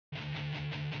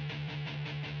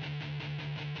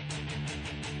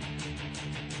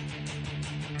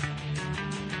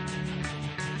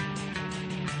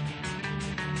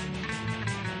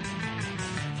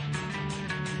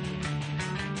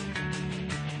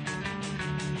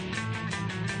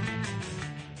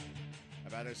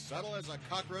About as subtle as a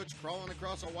cockroach crawling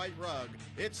across a white rug,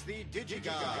 it's the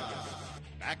DigiGods.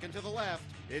 Back and to the left,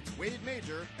 it's Wade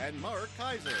Major and Mark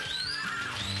Kaiser.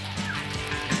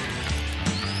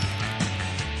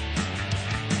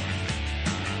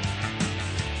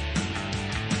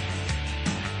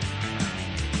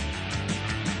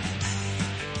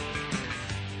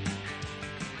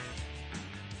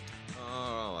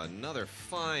 Oh, another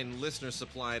fine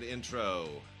listener-supplied intro.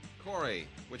 Corey,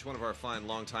 which one of our fine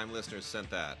long-time listeners sent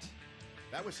that?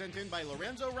 That was sent in by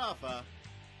Lorenzo Rafa.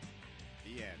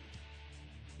 The end.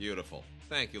 Beautiful.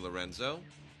 Thank you, Lorenzo.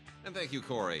 And thank you,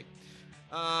 Corey.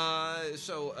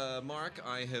 Mark,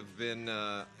 I have been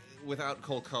without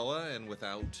Colcoa and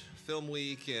without Film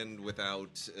Week and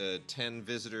without 10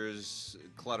 visitors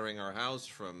cluttering our house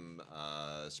from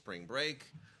spring break.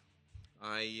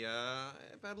 I've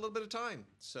had a little bit of time,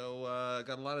 so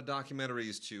got a lot of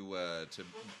documentaries to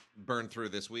burn through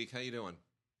this week. How you doing?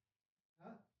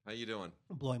 Huh? How you doing?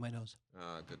 I'm blowing my nose.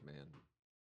 Good man.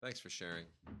 Thanks for sharing.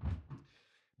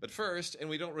 But first, and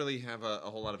we don't really have a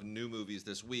whole lot of new movies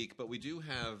this week, but we do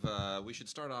have, we should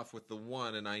start off with the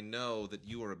one, and I know that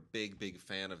you are a big, big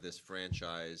fan of this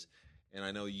franchise, and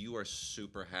I know you are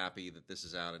super happy that this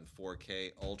is out in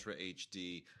 4K Ultra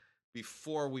HD.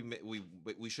 Before we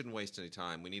shouldn't waste any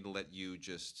time. We need to let you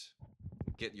just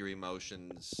get your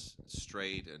emotions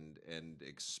straight and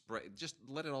express. Just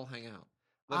let it all hang out.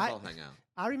 Let it all hang out.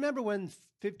 I remember when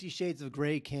 50 Shades of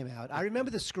Grey came out. I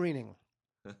remember the screening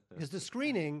because the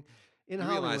screening in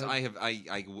Hollywood.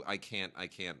 I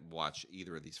can't watch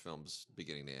either of these films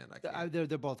beginning to end. I can't.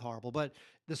 They're both horrible. But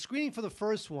the screening for the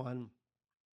first one,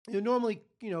 normally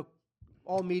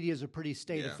all medias are pretty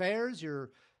state affairs.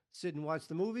 You're sit and watch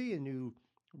the movie, and you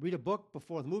read a book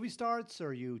before the movie starts,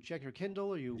 or you check your Kindle,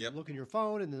 or you look in your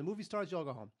phone, and then the movie starts, you all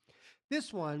go home.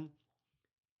 This one,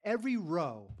 every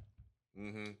row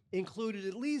included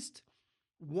at least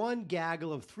one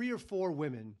gaggle of 3 or 4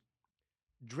 women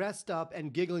dressed up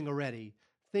and giggling already,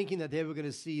 thinking that they were going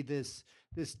to see this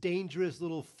dangerous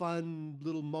little fun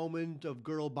little moment of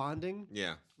girl bonding.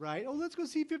 Yeah. Right? Oh, let's go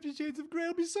see 50 Shades of Grey.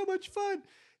 It'll be so much fun.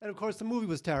 And of course, the movie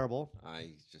was terrible.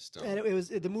 I just don't. And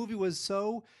the movie was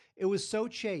so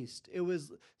chaste. It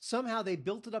was somehow they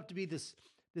built it up to be this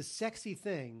sexy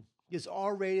thing, this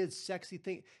R-rated sexy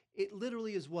thing. It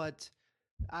literally is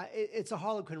it's a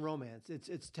Harlequin romance.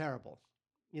 It's terrible.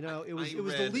 It was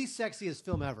the least sexiest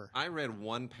film ever. I read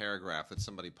one paragraph that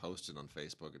somebody posted on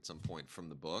Facebook at some point from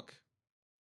the book.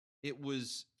 It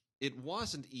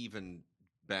wasn't even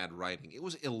bad writing. It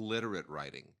was illiterate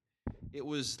writing. It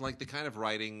was like the kind of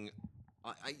writing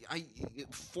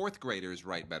fourth graders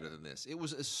write better than this. It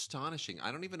was astonishing.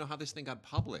 I don't even know how this thing got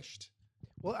published.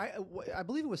 Well, I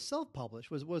believe it was self-published.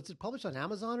 Was it published on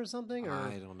Amazon or something? Or?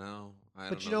 I don't know.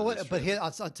 But you know what? But here,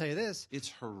 I'll tell you this. It's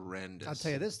horrendous. I'll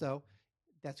tell you this, though.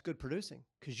 That's good producing.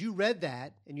 Because you read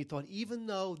that, and you thought, even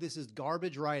though this is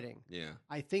garbage writing,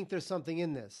 I think there's something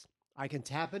in this. I can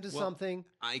tap into something.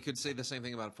 I could say the same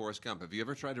thing about Forrest Gump. Have you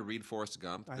ever tried to read Forrest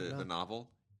Gump, the novel?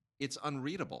 It's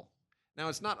unreadable. Now,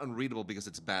 it's not unreadable because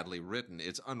it's badly written.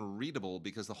 It's unreadable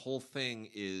because the whole thing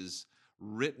is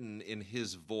written in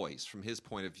his voice, from his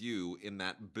point of view, in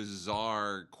that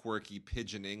bizarre, quirky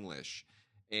pidgin English.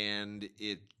 And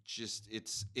it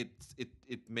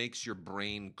makes your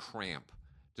brain cramp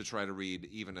to try to read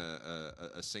even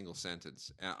a single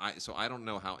sentence. So I don't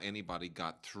know how anybody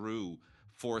got through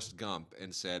Forrest Gump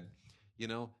and said,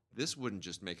 this wouldn't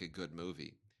just make a good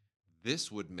movie.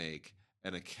 This would make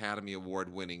an Academy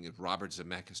Award-winning Robert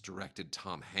Zemeckis-directed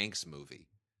Tom Hanks movie.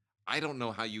 I don't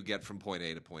know how you get from point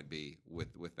A to point B with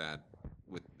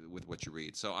what you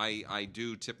read. So I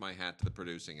do tip my hat to the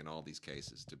producing in all these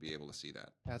cases to be able to see that.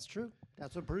 That's true.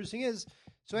 That's what producing is.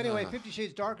 So anyway, 50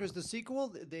 Shades Darker is the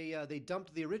sequel. They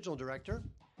dumped the original director.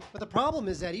 But the problem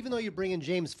is that even though you bring in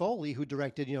James Foley, who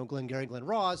directed Glengarry Glen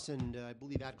Ross and I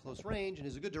believe At Close Range and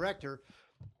is a good director,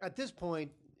 at this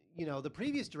point, the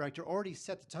previous director already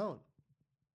set the tone.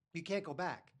 You can't go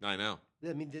back. I know.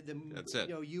 I mean, that's it.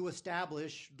 You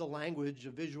establish the language,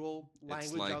 the visual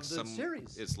language of the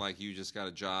series. It's like you just got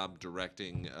a job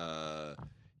directing, the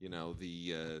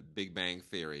Big Bang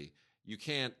Theory. You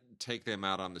can't take them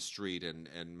out on the street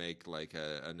and make like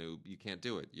a new. You can't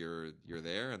do it. You're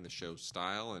there, and the show's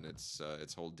style and its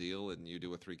whole deal, and you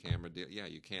do a 3-camera deal. Yeah,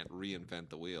 you can't reinvent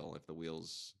the wheel if the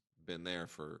wheel's been there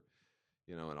for,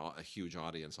 a huge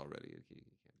audience already. You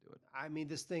can't do it. I mean,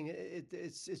 this thing,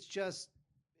 it's just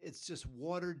it's just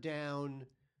watered down.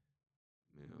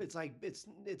 Yeah. It's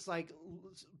like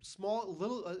small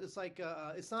little.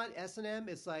 It's not S&M.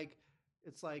 It's like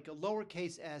a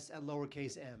lowercase s and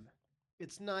lowercase m.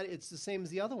 It's not. It's the same as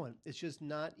the other one. It's just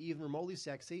not even remotely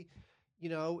sexy.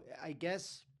 I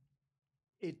guess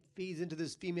it feeds into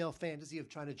this female fantasy of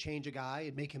trying to change a guy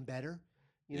and make him better.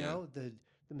 The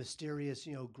mysterious,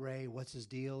 Gray, what's his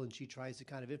deal? And she tries to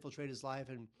kind of infiltrate his life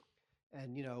and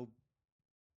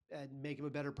and make him a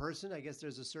better person. I guess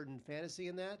there's a certain fantasy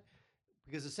in that,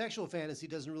 because the sexual fantasy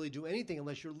doesn't really do anything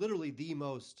unless you're literally the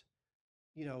most,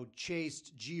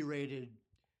 chaste, G-rated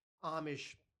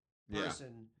Amish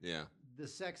person. Yeah. The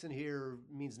sex in here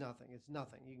means nothing. It's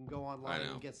nothing. You can go online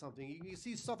and get something. You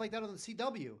see stuff like that on the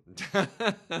CW.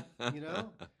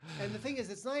 And the thing is,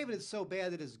 it's not even so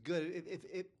bad that it's good.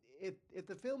 If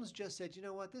the film's just said, you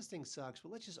know what, this thing sucks,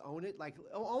 but let's just own it, like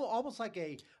almost like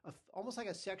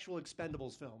a sexual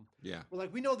Expendables film. Yeah. We're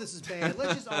like, we know this is bad.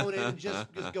 Let's just own it and just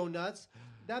go nuts.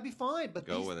 That'd be fine. But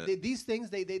these things,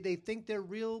 they think they're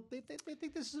real. They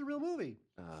think this is a real movie.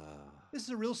 This is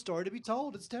a real story to be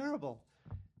told. It's terrible.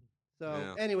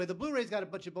 So anyway, the Blu-ray's got a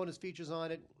bunch of bonus features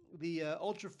on it. The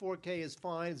Ultra 4K is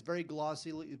fine. It's very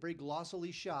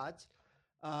glossily shot.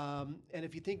 And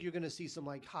if you think you're going to see some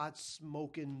like hot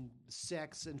smoking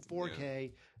sex in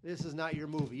 4K, this is not your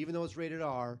movie. Even though it's rated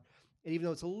R, and even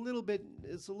though it's a little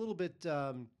bit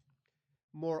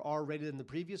more R-rated than the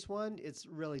previous one, it's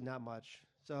really not much.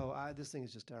 So this thing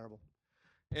is just terrible.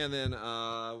 And then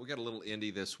we got a little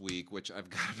indie this week, which I've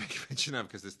got to make mention of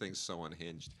because this thing's so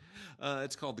unhinged.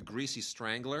 It's called The Greasy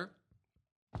Strangler.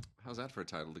 How's that for a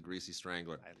title, The Greasy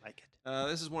Strangler? I like it.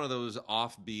 This is one of those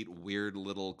offbeat, weird,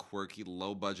 little, quirky,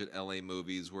 low-budget LA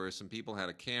movies where some people had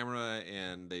a camera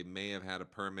and they may have had a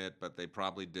permit, but they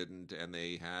probably didn't, and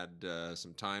they had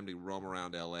some time to roam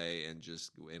around LA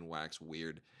and wax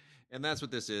weird. And that's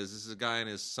what this is. This is a guy and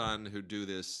his son who do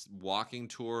this walking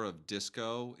tour of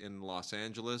disco in Los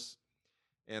Angeles,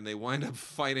 and they wind up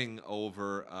fighting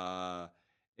over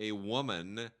a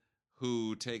woman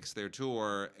who takes their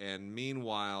tour, and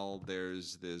meanwhile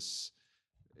there's this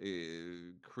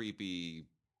creepy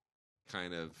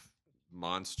kind of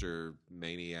monster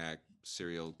maniac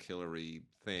serial killery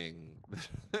thing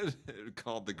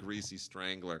called the Greasy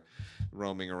Strangler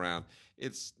roaming around.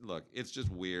 It's just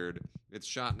weird. It's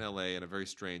shot in LA in a very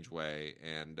strange way,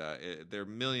 and there are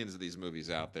millions of these movies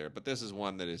out there, but this is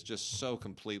one that is just so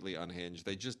completely unhinged.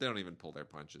 They don't even pull their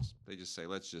punches. They just say,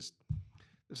 this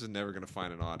is never going to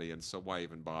find an audience, so why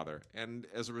even bother? And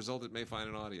as a result, it may find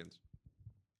an audience.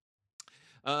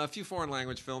 A few foreign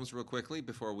language films real quickly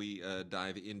before we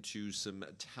dive into some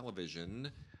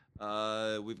television.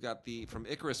 We've got from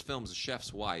Icarus Films, The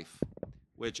Chef's Wife,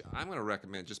 which I'm going to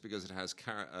recommend just because it has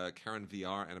Karen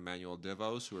Viard and Emmanuelle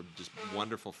Devos, who are just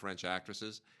wonderful French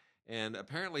actresses, and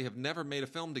apparently have never made a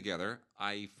film together.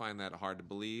 I find that hard to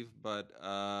believe, but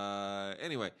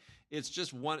anyway, it's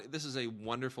just this is a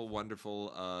wonderful,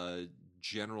 wonderful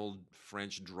general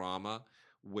French drama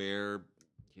where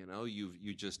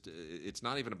it's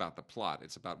not even about the plot.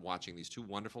 It's about watching these two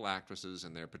wonderful actresses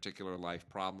and their particular life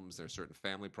problems, their certain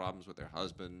family problems with their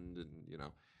husband, and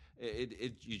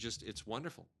it's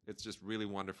wonderful. It's just really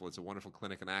wonderful. It's a wonderful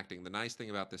clinic in acting. The nice thing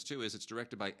about this too is it's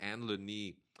directed by Anne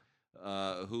Leni,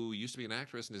 who used to be an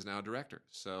actress and is now a director.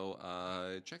 So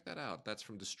check that out. That's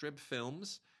from Distrib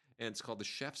Films, and it's called The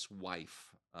Chef's Wife.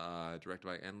 Directed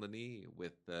by Anne Leni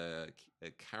with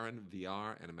Karen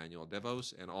Viard and Emmanuelle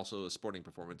Devos, and also a sporting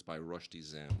performance by Rushdie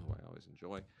Zem, who I always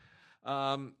enjoy.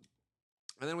 And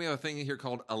then we have a thing here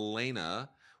called Elena,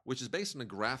 which is based on a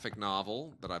graphic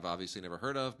novel that I've obviously never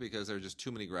heard of because there are just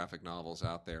too many graphic novels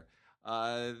out there.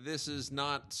 This is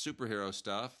not superhero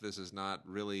stuff. This is not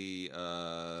really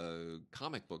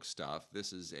comic book stuff.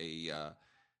 This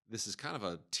is kind of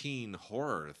a teen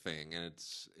horror thing, and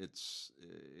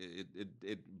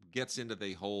it gets into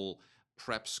the whole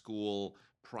prep school,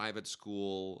 private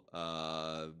school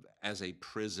as a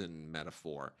prison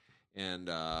metaphor. And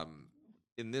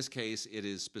in this case, it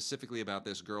is specifically about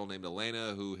this girl named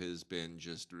Elena who has been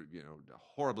just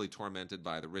horribly tormented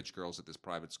by the rich girls at this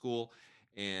private school,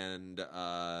 and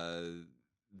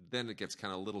then it gets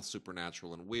kind of a little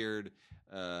supernatural and weird,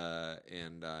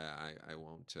 and I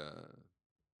won't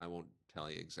tell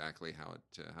you exactly how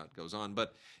it goes on,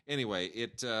 but anyway,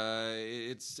 it's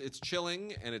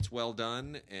chilling and it's well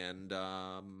done, and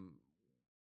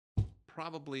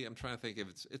probably I'm trying to think if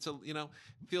it's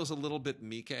feels a little bit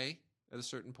Miike at a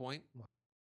certain point.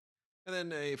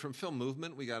 And then from Film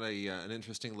Movement, we got an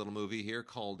interesting little movie here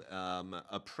called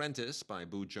Apprentice by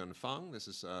Bu Junfeng. This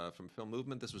is from Film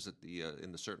Movement. This was at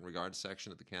in the Certain Regards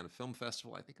section at the Cannes Film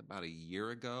Festival, I think about a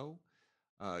year ago.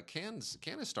 Cannes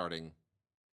is starting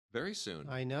very soon.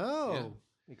 I know.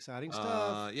 Exciting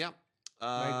stuff. Yeah.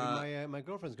 My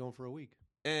girlfriend's going for a week.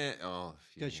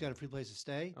 Because she got a free place to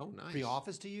stay. Oh, nice. Free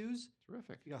office to use.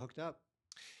 Terrific. She got hooked up.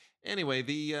 Anyway,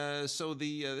 this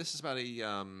is about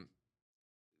a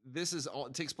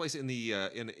it takes place in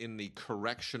the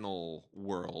correctional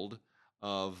world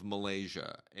of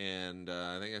Malaysia, and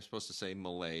I think I'm supposed to say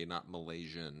Malay, not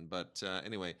Malaysian, but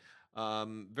anyway,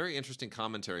 very interesting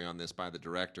commentary on this by the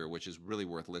director, which is really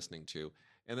worth listening to.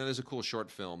 And then there's a cool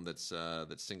short film that's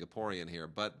Singaporean here,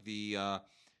 but the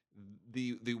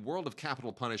world of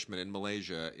capital punishment in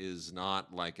Malaysia is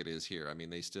not like it is here. I mean,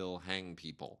 they still hang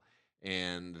people,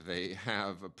 and they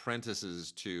have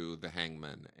apprentices to the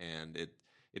hangman, and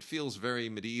it feels very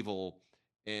medieval,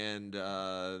 and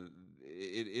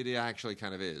it actually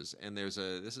kind of is. And there's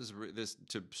this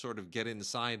to sort of get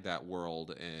inside that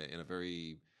world in a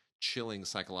very chilling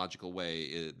psychological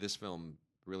way. This film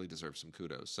really deserves some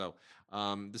kudos. So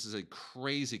this is a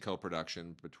crazy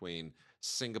co-production between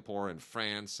Singapore and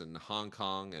France and Hong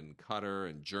Kong and Qatar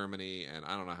and Germany, and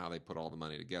I don't know how they put all the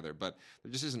money together, but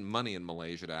there just isn't money in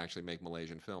Malaysia to actually make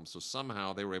Malaysian films. So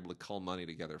somehow they were able to cull money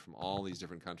together from all these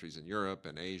different countries in Europe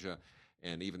and Asia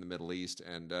and even the Middle East,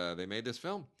 and they made this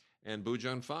film. And Bu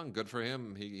Feng, good for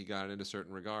him, he got it in a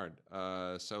certain regard.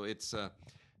 So it's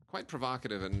quite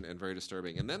provocative and very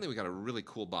disturbing. And then we got a really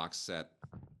cool box set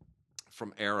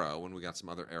from Arrow, and we got some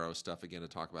other Arrow stuff again to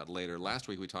talk about later. Last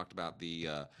week we talked about the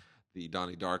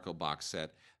Donnie Darko box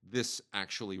set. This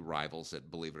actually rivals it,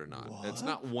 believe it or not. What? It's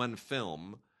not one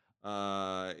film,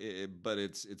 but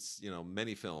it's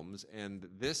many films. And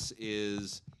this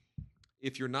is,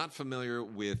 if you're not familiar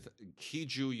with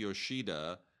Kiju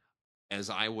Yoshida, as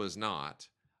I was not,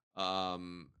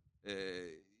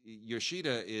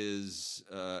 Yoshida is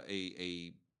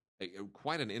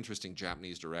quite an interesting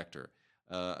Japanese director.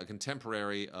 A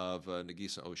contemporary of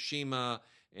Nagisa Oshima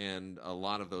and a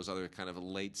lot of those other kind of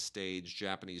late-stage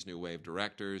Japanese New Wave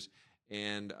directors.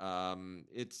 And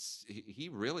he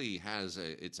really has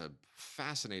it's a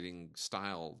fascinating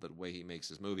style, the way he makes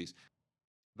his movies.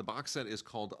 The box set is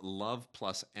called Love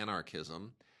Plus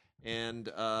Anarchism, and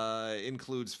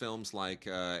includes films like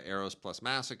Eros Plus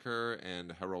Massacre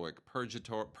and Heroic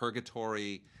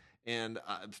Purgatory, and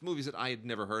movies that I had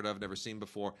never heard of, never seen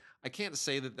before. I can't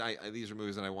say that these are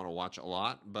movies that I want to watch a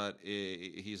lot, but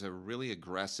he's a really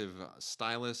aggressive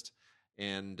stylist,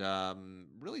 and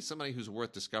really somebody who's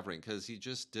worth discovering, because he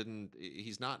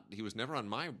was never on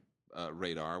my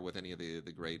radar with any of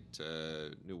the great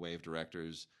new wave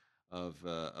directors of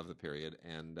the period.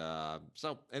 And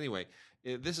so anyway,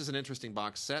 this is an interesting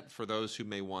box set for those who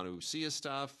may want to see his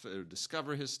stuff,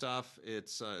 discover his stuff.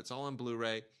 It's all on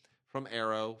Blu-ray. From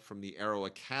Arrow, from the Arrow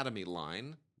Academy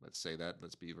line. Let's say that.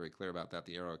 Let's be very clear about that.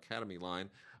 The Arrow Academy line.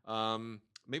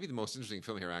 Maybe the most interesting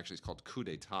film here actually is called Coup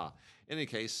d'Etat. In any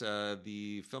case,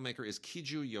 the filmmaker is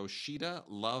Kiju Yoshida,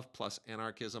 Love Plus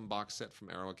Anarchism box set from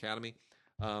Arrow Academy.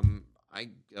 I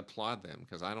applaud them,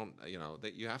 because I don't,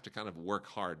 you have to kind of work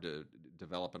hard to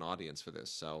develop an audience for this.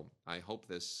 So I hope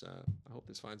this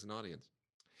finds an audience.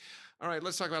 All right,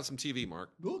 let's talk about some TV, Mark.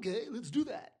 Okay, let's do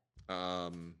that.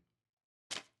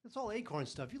 It's all Acorn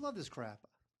stuff. You love this crap.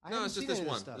 No, it's just this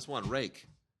one. This one, Rake.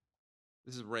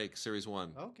 This is Rake, Series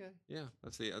 1. Okay. Yeah,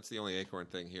 that's the only Acorn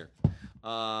thing here.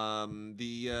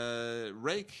 The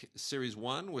Rake Series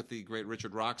 1 with the great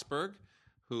Richard Roxburgh,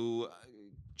 who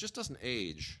just doesn't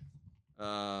age.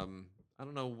 I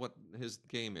don't know what his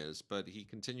game is, but he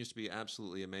continues to be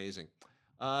absolutely amazing.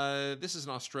 This is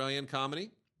an Australian comedy,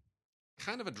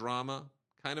 kind of a drama,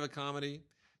 kind of a comedy.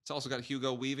 It's also got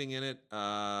Hugo Weaving in it,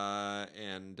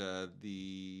 and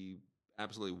the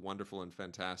absolutely wonderful and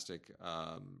fantastic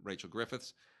Rachel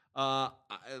Griffiths. And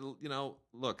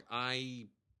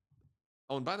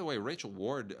by the way, Rachel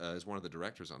Ward is one of the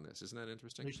directors on this. Isn't that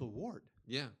interesting? Rachel Ward?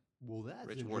 Yeah. Well, that's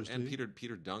Rachel interesting. Ward and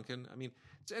Peter Duncan. I mean,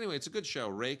 it's a good show.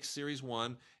 Rake Series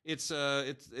 1. It's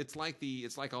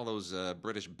like all those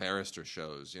British barrister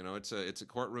shows. It's a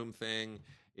courtroom thing.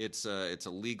 It's a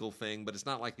legal thing, but it's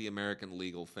not like the American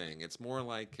legal thing. It's more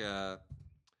like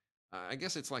I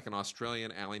guess it's like an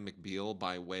Australian Ally McBeal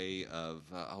by way of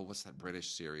what's that British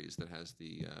series that has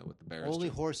the with the barrister? Only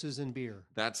Horses and Beer.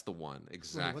 That's the one.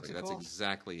 Exactly. That's called?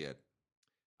 Exactly it.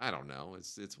 I don't know.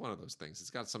 It's one of those things. It's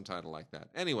got some title like that.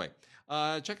 Anyway,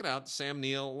 check it out. Sam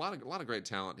Neill, a lot of great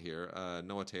talent here.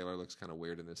 Noah Taylor looks kind of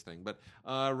weird in this thing, but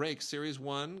Rake Series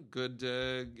 1, good.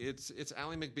 It's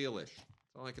Ally McBealish.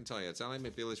 That's all I can tell you. It's Ally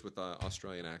McBealish with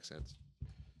Australian accents.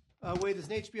 Wait, there's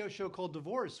an HBO show called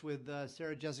Divorce with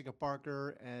Sarah Jessica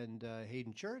Parker and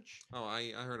Hayden Church. Oh,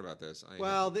 I heard about this.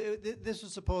 This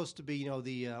was supposed to be,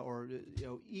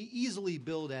 easily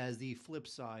billed as the flip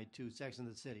side to Sex and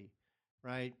the City,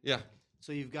 right? Yeah.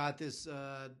 So you've got this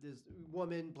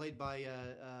woman played by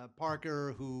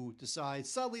Parker who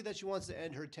decides suddenly that she wants to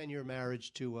end her 10-year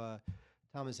marriage to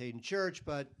Thomas Hayden Church,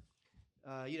 but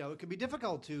it can be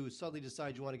difficult to suddenly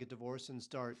decide you want to get divorced and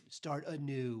start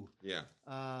anew. Yeah.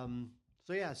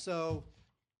 So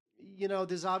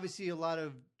there's obviously a lot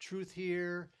of truth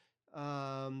here.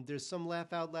 There's some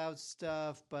laugh out loud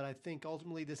stuff, but I think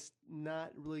ultimately this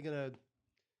not really going to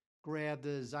grab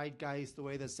the zeitgeist the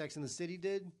way that Sex and the City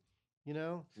did,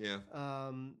 Yeah.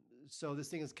 So this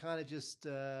thing is kind of just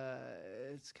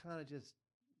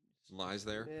lies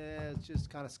there. Yeah, it's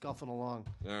just kind of scuffling along.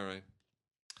 All right.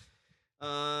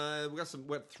 We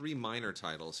got three minor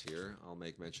titles here I'll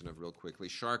make mention of real quickly.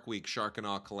 Shark Week, Shark and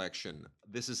Awe Collection.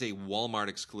 This is a Walmart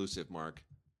exclusive, Mark.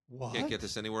 What? Can't get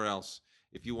this anywhere else.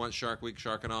 If you want Shark Week,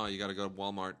 Shark and Awe, you got to go to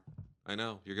Walmart. I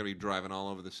know. You're going to be driving all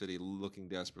over the city looking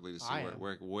desperately to see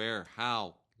where,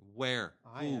 how, where,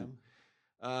 who.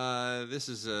 This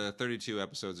is 32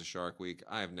 episodes of Shark Week.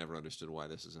 I have never understood why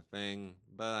this is a thing,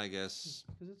 but I guess...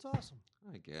 Because it's awesome.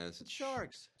 I guess. It's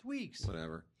sharks. It's weeks.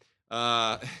 Whatever.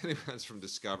 That's from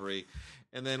Discovery.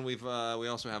 And then we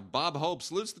also have Bob Hope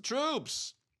Salutes the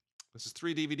Troops. This is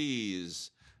 3 DVDs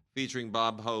featuring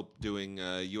Bob Hope doing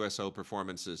USO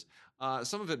performances.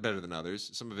 Some of it better than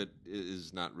others. Some of it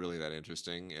is not really that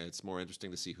interesting. It's more interesting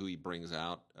to see who he brings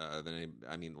out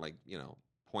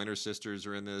Pointer Sisters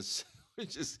are in this,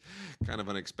 which is kind of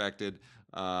unexpected.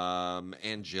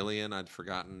 Ann Gillian, I'd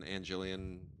forgotten Ann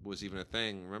Gillian was even a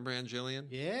thing. Remember Ann Gillian?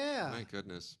 Yeah. My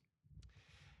goodness.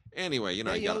 Anyway,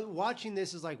 watching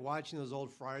this is like watching those old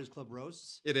Friars Club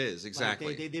roasts. It is,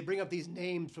 exactly. Like they bring up these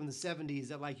names from the 70s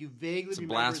that you vaguely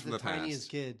remember as the tiniest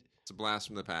kid. It's a blast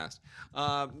from the past.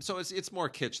 So it's more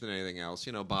kitsch than anything else.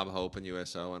 Bob Hope and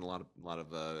USO and a lot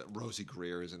of Rosie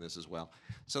Greer is in this as well.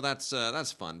 So that's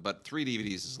fun. But 3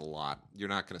 DVDs is a lot. You're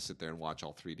not going to sit there and watch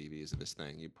all 3 DVDs of this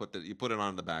thing. You put it on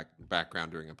in the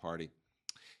background during a party.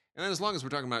 And then as long as we're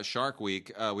talking about Shark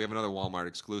Week, we have another Walmart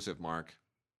exclusive, Mark.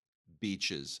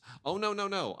 Beaches. Oh,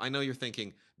 no. I know you're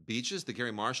thinking, Beaches, the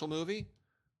Gary Marshall movie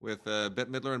with Bette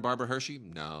Midler and Barbara Hershey?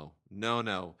 No.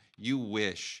 You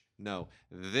wish. No.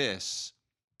 This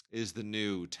is the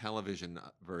new television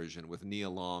version with Nia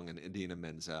Long and Idina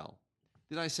Menzel.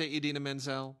 Did I say Idina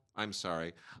Menzel? I'm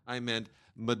sorry. I meant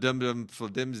Madame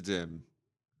Fladimsdim.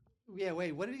 Yeah,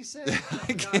 wait, what did he say?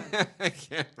 I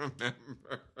can't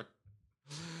remember.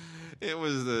 It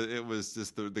was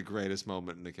just the greatest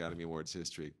moment in Academy Awards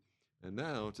history. And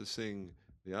now to sing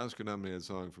the Oscar-nominated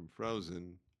song from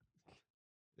Frozen,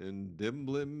 in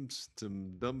Dimblim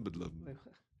Stum Dumbledum. Let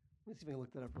me see if I can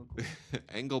look that up real quick.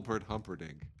 Engelbert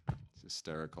Humperdinck. It's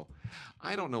hysterical.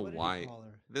 I don't know why.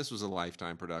 This was a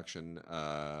Lifetime production,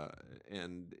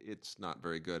 and it's not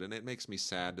very good. And it makes me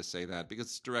sad to say that because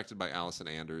it's directed by Allison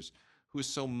Anders, who is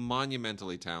so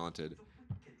monumentally talented. The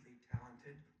wickedly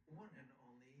talented, one and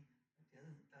only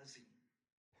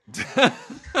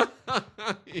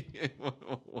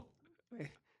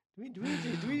Wait, do we need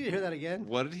to hear that again?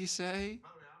 What did he say?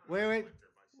 Wait.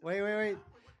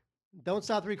 Don't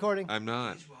stop the recording. I'm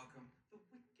not. Please welcome the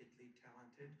wickedly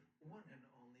talented, one and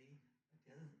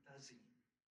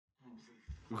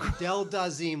only Adele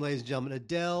Dazeem, ladies and gentlemen.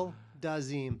 Adele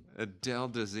Dazeem. Adele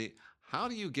Dazeem. How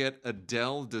do you get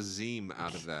Adele Dazeem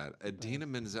out of that? Idina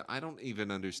Menzel. I don't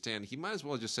even understand. He might as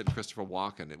well have just said Christopher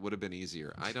Walken. It would have been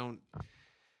easier. I don't.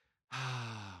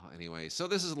 Anyway, so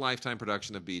this is a Lifetime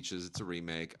production of Beaches. It's a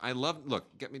remake. I love. Look,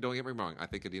 don't get me wrong. I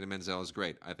think Idina Menzel is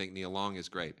great. I think Nia Long is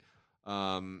great.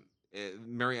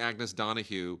 Mary Agnes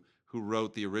Donahue, who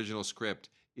wrote the original script,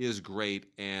 is great,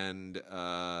 and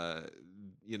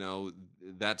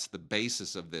that's the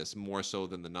basis of this more so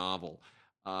than the novel.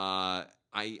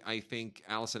 I think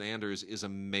Allison Anders is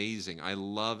amazing. I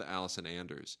love Allison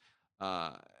Anders.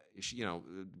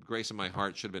 Grace in My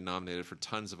Heart should have been nominated for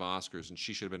tons of Oscars, and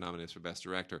she should have been nominated for Best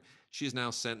Director. She is now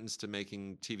sentenced to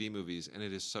making TV movies, and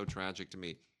it is so tragic to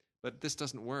me. But this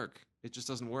doesn't work. It just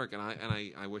doesn't work, and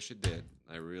I wish it did.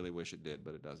 I really wish it did,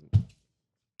 but it doesn't.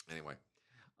 Anyway.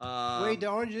 Wait, the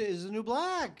Orange is the New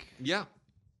Black. Yeah.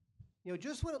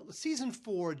 Just when season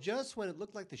 4, just when it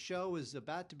looked like the show was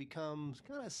about to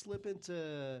slip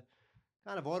into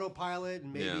kind of autopilot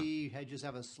and maybe had just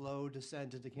have a slow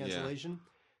descent into cancellation. Yeah.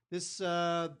 This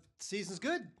season's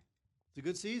good. It's a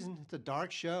good season. It's a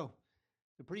dark show.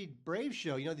 It's a pretty brave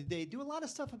show. They do a lot of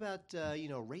stuff about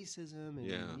racism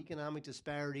and economic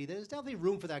disparity. There's definitely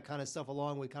room for that kind of stuff,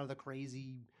 along with kind of the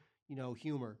crazy,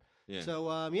 humor. Yeah.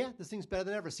 So this thing's better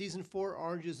than ever. Season 4,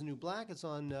 Orange is the New Black. It's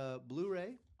on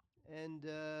Blu-ray, and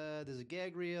there's a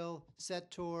gag reel, set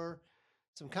tour,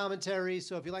 some commentary.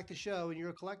 So if you like the show and you're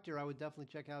a collector, I would definitely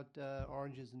check out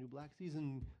Orange is the New Black,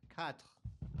 season 4.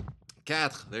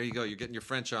 Quatre. There you go. You're getting your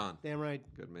French on. Damn right.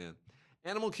 Good man.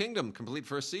 Animal Kingdom, complete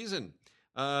first season.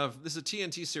 This is a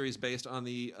TNT series based on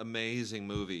the amazing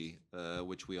movie,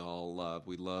 which we all love.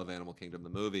 We love Animal Kingdom, the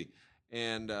movie.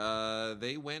 And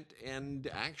they went and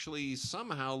actually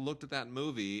somehow looked at that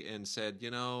movie and said,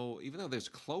 even though there's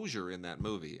closure in that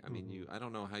movie, I mean, I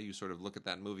don't know how you sort of look at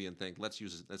that movie and think, let's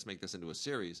make this into a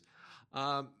series.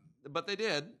 But they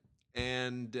did.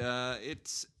 And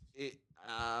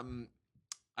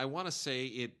I want to say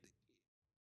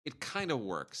it kind of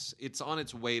works. It's on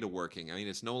its way to working. I mean,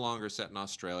 it's no longer set in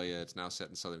Australia. It's now set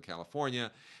in Southern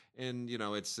California. And,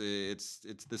 it's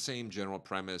the same general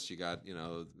premise. You got,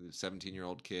 the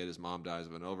 17-year-old kid, his mom dies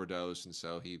of an overdose. And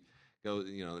so he goes,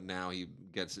 now he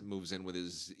moves in with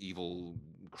his evil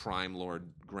crime lord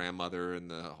grandmother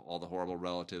and all the horrible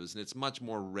relatives. And it's much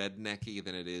more rednecky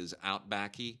than it is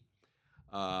outbacky.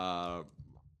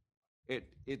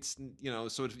 It's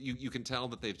so you can tell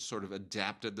that they've sort of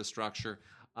adapted the structure.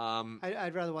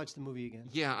 I'd rather watch the movie again.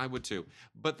 Yeah, I would too.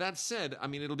 But that said, I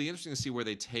mean, it'll be interesting to see where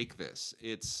they take this.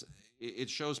 It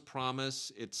shows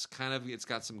promise. It's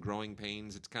got some growing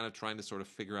pains. It's kind of trying to sort of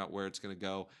figure out where it's going to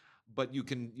go. But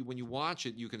when you watch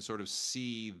it, you can sort of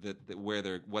see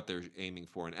what they're aiming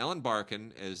for. And Ellen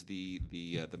Barkin, as the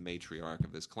matriarch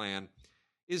of this clan,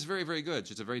 is very, very good.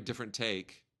 She's a very different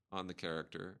take on the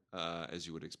character, as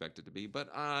you would expect it to be. But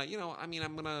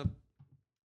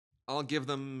I'll give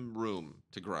them room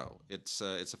to grow. It's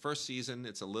a first season.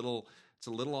 It's a little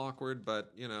awkward,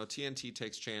 but TNT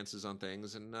takes chances on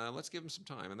things, and let's give them some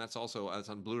time. And that's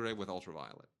on Blu-ray with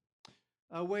Ultraviolet.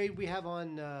 Wade, we have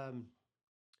on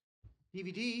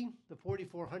DVD the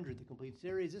 4400, the complete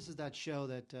series. This is that show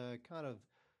that kind of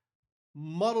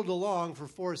muddled along for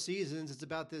 4 seasons. It's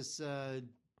about this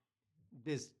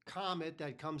comet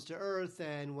that comes to Earth,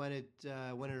 and when it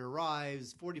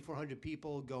arrives, 4,400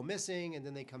 people go missing, and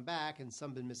then they come back, and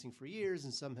some have been missing for years,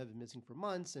 and some have been missing for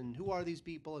months. And who are these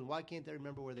people, and why can't they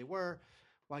remember where they were?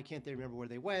 Why can't they remember where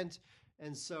they went?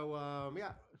 And so,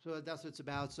 so that's what it's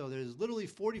about. So there's literally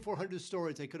 4,400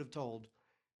 stories they could have told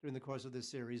during the course of this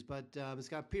series. But it's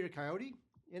got Peter Coyote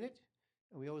in it,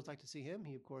 and we always like to see him.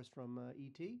 He, of course, from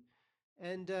E.T.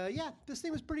 And this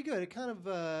thing was pretty good. It kind of,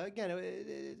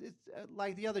 it's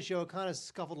like the other show, it kind of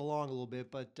scuffled along a little bit.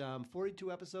 But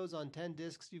 42 episodes on 10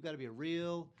 discs. You've got to be a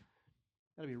real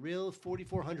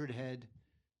 4,400 head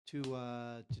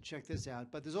to check this out.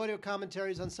 But there's audio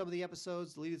commentaries on some of the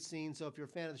episodes, deleted scenes. So if you're a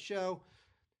fan of the show,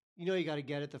 you got to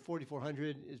get it. The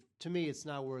 4,400 to me, it's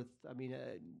not worth. I mean,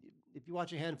 if you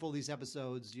watch a handful of these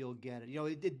episodes, you'll get it.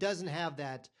 It doesn't have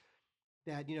that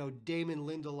Damon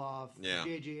Lindelof,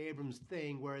 J.J. Abrams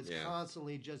thing where it's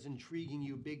constantly just intriguing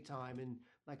you big time and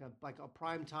like a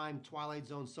primetime Twilight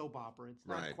Zone soap opera. It's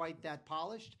not quite that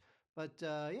polished, but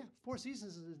 4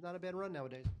 seasons is not a bad run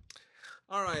nowadays.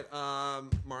 All right,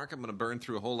 Mark, I'm going to burn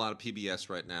through a whole lot of PBS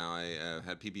right now. I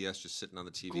had PBS just sitting on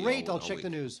the TV. Great, I'll all check week. the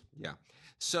news. Yeah.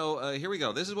 So here we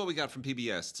go. This is what we got from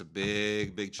PBS. It's a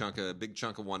big chunk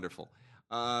of wonderful.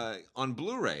 On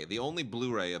Blu-ray, the only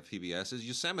Blu-ray of PBS is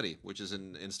Yosemite, which is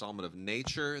an installment of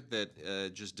nature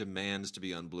that just demands to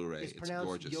be on Blu-ray. It's pronounced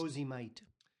gorgeous. Yosemite.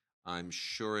 I'm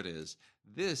sure it is.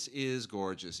 This is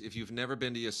gorgeous. If you've never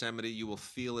been to Yosemite, you will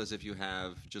feel as if you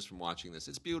have just from watching this.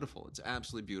 It's beautiful. It's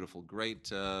absolutely beautiful. Great.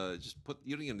 You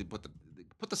don't even need to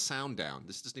put the sound down.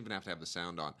 This doesn't even have to have the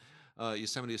sound on.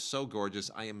 Yosemite is so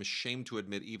gorgeous. I am ashamed to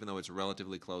admit, even though it's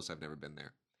relatively close, I've never been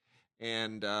there.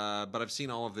 And but I've seen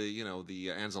all of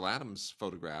the Ansel Adams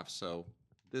photographs, so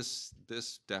this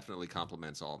definitely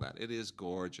complements all that. It is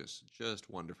gorgeous, just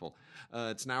wonderful.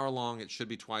 It's an hour long. It should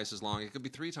be twice as long. It could be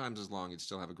 3 times as long. You'd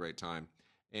still have a great time.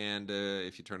 And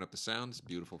if you turn up the sound, it's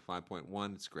beautiful.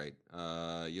 5.1. It's great.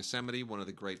 Yosemite, one of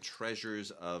the great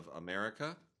treasures of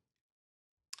America.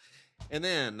 And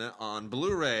then on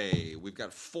Blu-ray, we've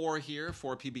got 4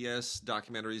 PBS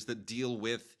documentaries that deal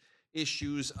with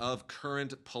issues of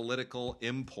current political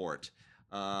import.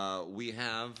 We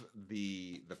have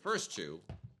the first 2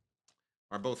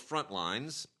 are both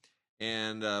Frontlines,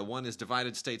 and one is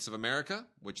Divided States of America,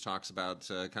 which talks about,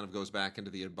 kind of goes back into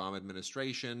the Obama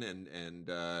administration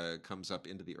and comes up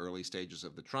into the early stages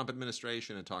of the Trump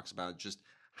administration and talks about just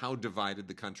how divided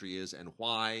the country is and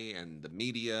why, and the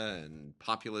media and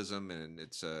populism, and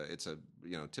it's a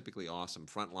typically awesome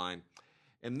Frontline.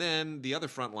 And then the other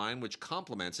Frontline, which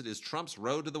complements it, is Trump's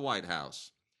road to the White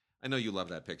House. I know you love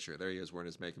that picture. There he is wearing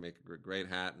his Make a Great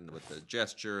hat and with the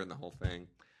gesture and the whole thing.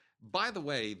 By the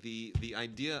way, the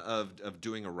idea of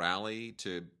doing a rally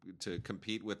to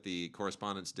compete with the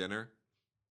Correspondents' Dinner,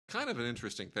 kind of an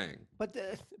interesting thing. But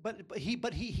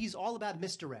he's all about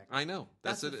misdirect. I know.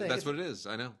 That's That's the it. thing. That's what it is.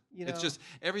 I know. It's know. just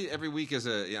every week is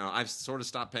a I've sort of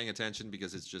stopped paying attention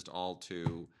because it's just all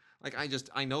too like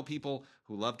I know people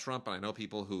who love Trump and I know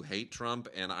people who hate Trump,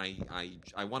 and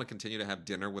I want to continue to have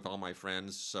dinner with all my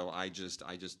friends, so I just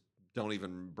don't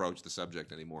even broach the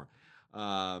subject anymore.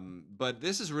 But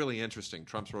this is really interesting.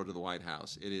 Trump's road to the White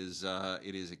House. It is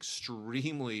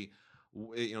extremely.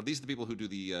 These are the people who do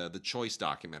the choice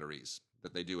documentaries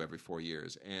that they do every 4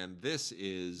 years, and this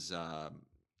is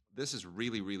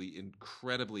really, really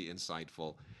incredibly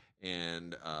insightful,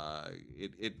 and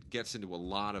it gets into a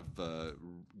lot of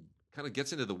kind of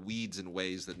gets into the weeds in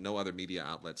ways that no other media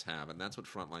outlets have, and that's what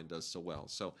Frontline does so well.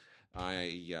 So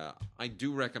I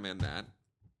do recommend that.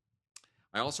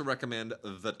 I also recommend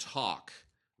The Talk: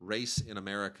 Race in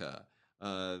America.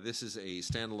 This is a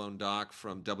standalone doc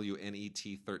from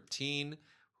WNET 13,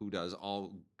 who does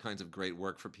all kinds of great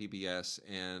work for PBS.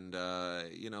 And,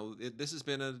 this has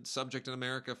been a subject in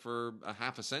America for a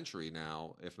half a century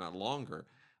now, if not longer,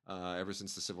 ever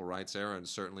since the Civil Rights era, and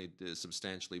certainly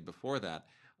substantially before that.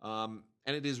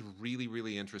 And it is really,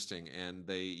 really interesting. And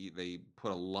they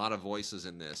put a lot of voices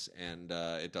in this, and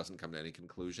it doesn't come to any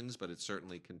conclusions, but it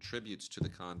certainly contributes to the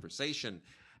conversation,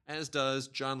 as does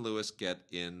John Lewis Get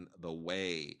in the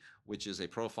Way, which is a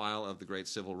profile of the great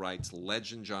civil rights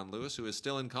legend John Lewis, who is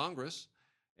still in Congress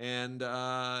and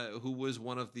who was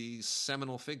one of the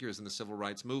seminal figures in the civil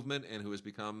rights movement and who has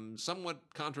become somewhat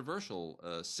controversial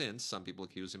since. Some people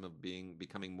accuse him of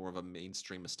becoming more of a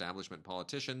mainstream establishment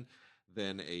politician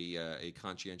than a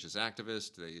conscientious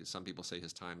activist. Some people say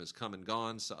his time has come and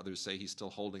gone. So others say he's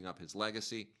still holding up his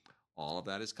legacy. All of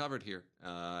that is covered here,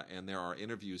 and there are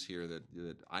interviews here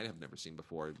that I have never seen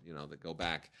before, that go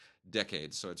back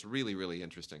decades. So it's really, really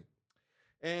interesting.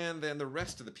 And then the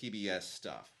rest of the PBS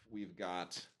stuff. We've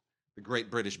got The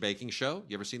Great British Baking Show.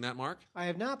 You ever seen that, Mark? I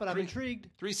have not, but I'm intrigued.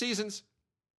 3 seasons.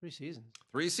 3 seasons.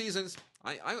 3 seasons.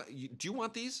 Do you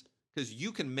want these? Because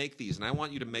you can make these, and I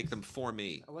want you to make them for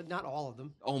me. Well, not all of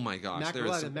them. Oh my gosh! The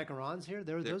macarons here.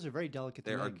 Those are very delicate.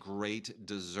 There are great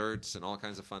desserts and all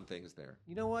kinds of fun things there.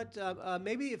 You know what?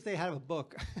 Maybe if they have a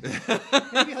book,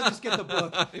 maybe I'll just get the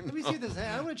book. Let me see this.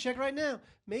 I'm going to check right now.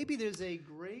 Maybe there's a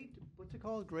what's it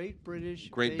called? Great British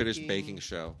Baking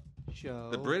Show.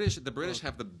 The British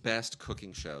have the best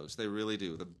cooking shows. They really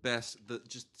do. The best.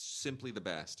 Just simply the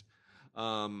best.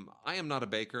 I am not a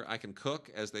baker. I can cook.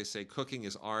 As they say, cooking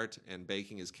is art and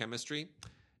baking is chemistry.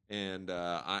 And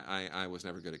I was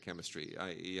never good at chemistry.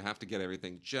 You have to get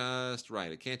everything just right.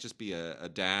 It can't just be a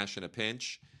dash and a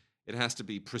pinch. It has to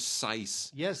be precise.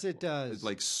 Yes, it does. It's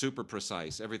like super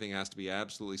precise. Everything has to be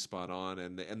absolutely spot on.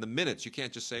 And the minutes, you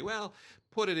can't just say, well,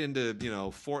 put it into,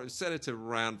 set it to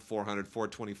around 400,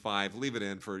 425, leave it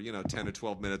in for, 10 or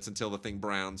 12 minutes until the thing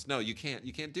browns. No, you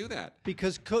can't do that.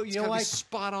 Because, it's gotta be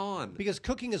spot on. Because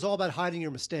cooking is all about hiding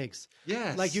your mistakes.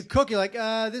 Yes. Like you cook, you're like,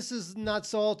 this is not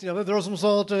salt, throw some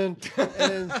salt in.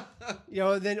 And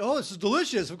then, this is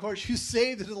delicious. Of course, you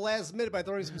saved it to the last minute by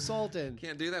throwing some salt in.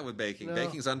 Can't do that with baking. No.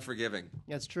 Baking's unforgiving.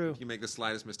 That's true. If you make the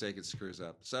slightest mistake, it screws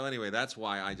up. So anyway, that's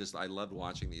why I loved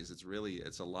watching these.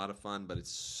 It's a lot of fun, but it's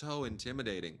so intimidating.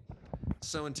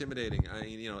 So intimidating. I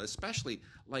mean, especially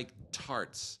like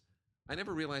tarts. I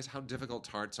never realized how difficult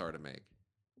tarts are to make.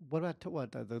 What about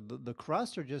the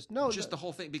crust or just no? Just the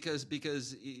whole thing because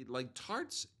like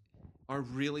tarts are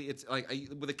really, it's like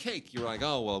with a cake you're like,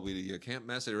 oh well, you can't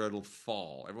mess it or it'll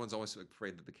fall. Everyone's always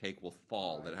afraid that the cake will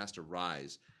fall, that it has to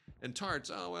rise. And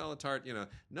tarts, oh well, a tart,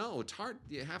 no tart.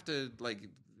 You have to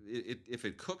if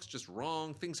it cooks just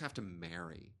wrong, things have to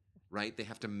marry. Right, they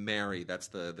have to marry. That's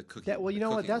the cooking. Well, you know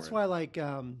what? That's word. why, what is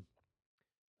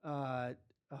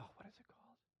it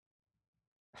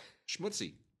called?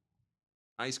 Schmutzy,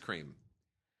 ice cream,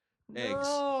 eggs.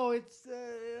 No, it's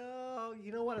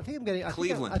you know what? I think I'm getting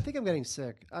Cleveland. I think I'm getting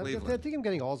sick. I think I'm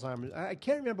getting Alzheimer's. I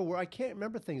can't remember I can't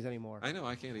remember things anymore. I know.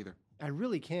 I can't either. I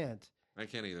really can't. I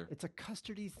can't either. It's a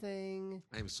custardy thing.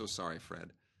 I am so sorry,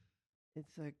 Fred.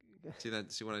 It's like See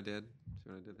that? See what I did? See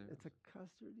what I did there? It's a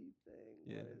custardy thing.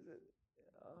 Yeah. What is it?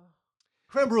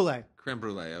 Creme brulee. Creme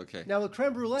brulee. Okay. Now with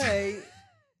creme brulee,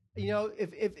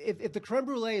 if the creme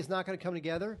brulee is not going to come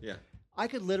together, yeah, I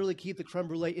could literally keep the creme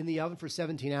brulee in the oven for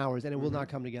 17 hours and it will not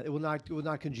come together. It will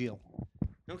not congeal.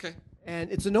 Okay. And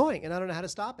it's annoying, and I don't know how to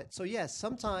stop it. So yes,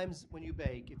 sometimes when you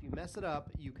bake, if you mess it up,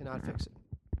 you cannot fix it.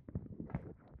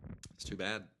 It's too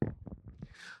bad.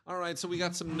 All right, so we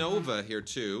got some Nova here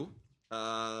too.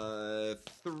 3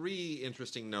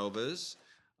 interesting Novas.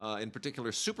 in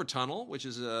particular Super Tunnel, which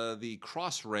is the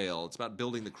Crossrail. It's about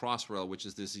building the Crossrail, which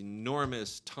is this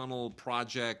enormous tunnel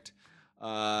project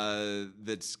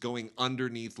that's going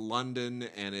underneath London,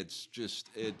 and it's just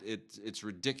it's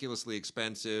ridiculously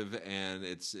expensive, and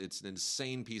it's an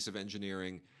insane piece of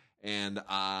engineering. And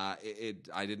I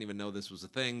didn't even know this was a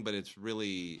thing, but it's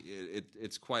really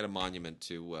it's quite a monument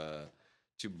to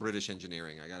British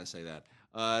engineering. I got to say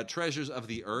that. Treasures of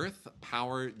the Earth: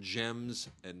 Power, Gems,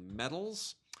 and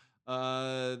Metals.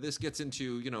 This gets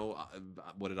into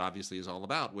what it obviously is all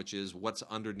about, which is what's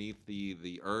underneath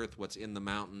the earth, what's in the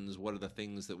mountains, what are the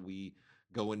things that we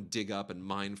go and dig up and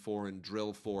mine for and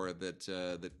drill for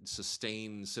that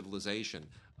sustain civilization.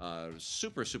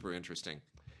 Super interesting.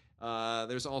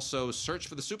 There's also Search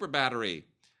for the Super Battery.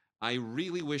 I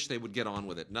really wish they would get on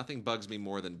with it. Nothing bugs me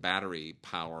more than battery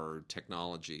power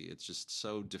technology. It's just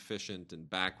so deficient and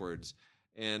backwards.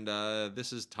 And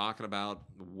this is talking about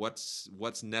what's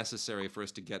necessary for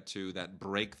us to get to that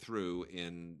breakthrough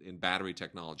in battery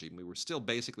technology. We were still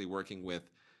basically working with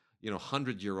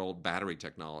 100-year-old battery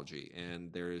technology,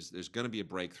 and there's going to be a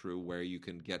breakthrough where you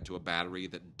can get to a battery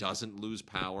that doesn't lose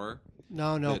power.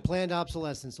 No, planned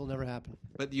obsolescence will never happen.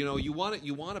 But you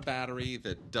want a battery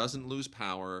that doesn't lose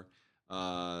power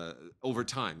over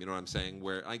time. You know what I'm saying?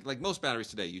 Where like most batteries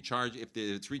today, you charge if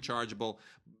it's rechargeable.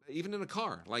 Even in a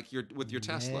car, like with your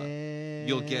Tesla,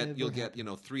 you'll get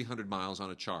 300 miles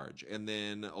on a charge, and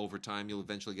then over time you'll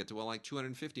eventually get to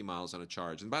 250 miles on a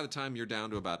charge, and by the time you're down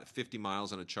to about 50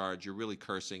 miles on a charge, you're really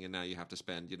cursing, and now you have to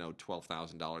spend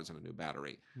 $12,000 on a new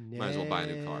battery. Might as well buy a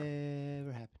new car.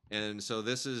 Never happen. And so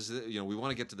this is we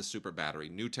want to get to the super battery,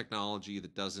 new technology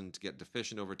that doesn't get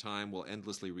deficient over time, will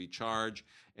endlessly recharge,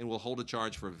 and will hold a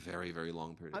charge for a very very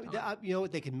long period of time. You know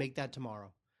what? They can make that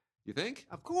tomorrow. You think?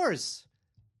 Of course.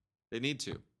 They need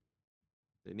to.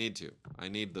 I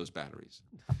need those batteries.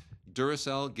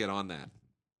 Duracell, get on that.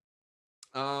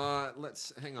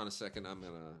 Let's hang on a second. I'm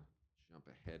gonna jump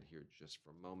ahead here just for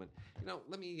a moment.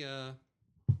 Let me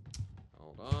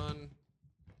hold on.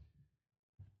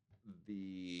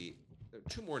 There are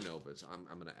two more novas I'm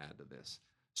going to add to this.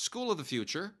 School of the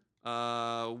Future,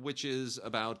 which is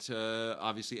about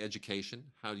obviously education,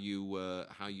 how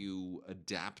you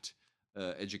adapt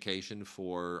education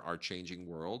for our changing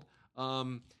world.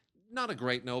 Not a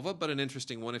great nova, but an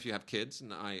interesting one if you have kids,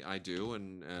 and I do,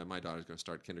 and my daughter's going to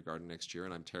start kindergarten next year,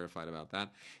 and I'm terrified about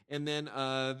that. And then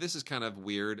this is kind of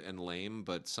weird and lame,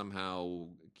 but somehow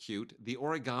cute. The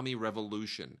Origami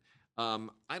Revolution.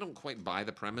 I don't quite buy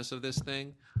the premise of this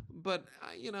thing, but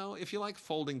if you like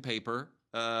folding paper,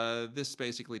 this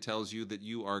basically tells you that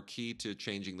you are key to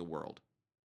changing the world.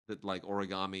 That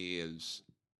origami is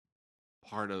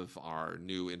part of our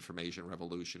new information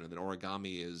revolution, and that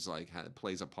origami is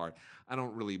plays a part. I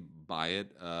don't really buy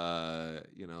it. The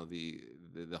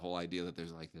whole idea that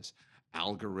there's this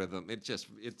algorithm.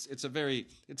 It's a very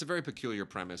peculiar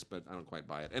premise, but I don't quite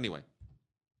buy it. Anyway.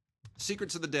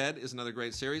 Secrets of the Dead is another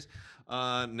great series.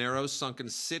 Nero's Sunken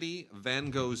City,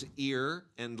 Van Gogh's Ear,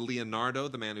 and Leonardo,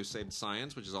 the Man Who Saved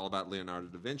Science, which is all about Leonardo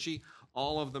da Vinci.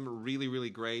 All of them are really,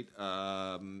 really great.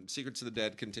 Secrets of the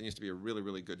Dead continues to be a really,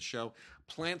 really good show.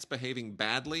 Plants Behaving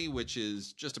Badly, which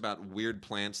is just about weird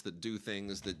plants that do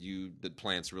things that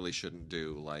plants really shouldn't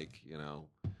do, like,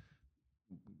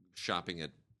 shopping at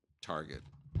Target.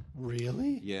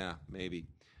 Really? Yeah, maybe.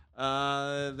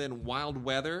 Then Wild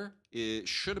Weather, it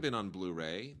should have been on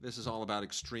Blu-ray. This is all about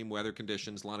extreme weather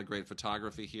conditions. A lot of great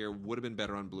photography here. Would have been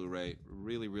better on Blu-ray.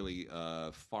 Really, really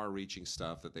far-reaching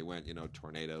stuff that they went,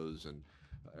 tornadoes and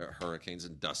hurricanes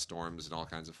and dust storms and all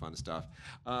kinds of fun stuff.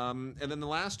 And then the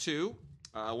last two,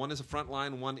 one is a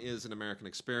Frontline, one is an American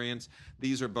Experience.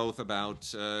 These are both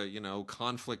about,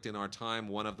 conflict in our time,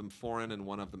 one of them foreign and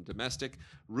one of them domestic.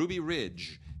 Ruby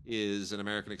Ridge is an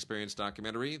American Experience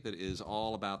documentary that is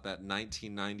all about that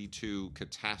 1992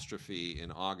 catastrophe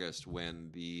in August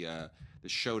when the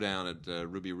showdown at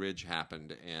Ruby Ridge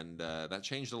happened, and that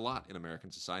changed a lot in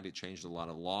American society. It changed a lot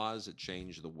of laws. It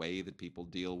changed the way that people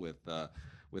deal with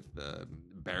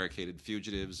barricaded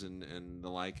fugitives and the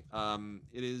like.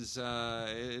 It's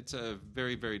a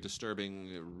very, very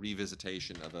disturbing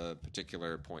revisitation of a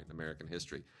particular point in American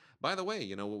history. By the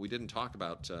way, what we didn't talk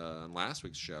about on last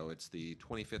week's show, it's the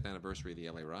 25th anniversary of the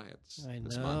LA riots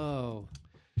this month.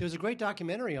 There was a great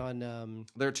documentary on...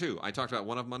 There are two. I talked about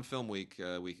one of them on Film Week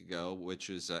a week ago,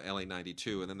 which is LA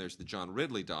 92, and then there's the John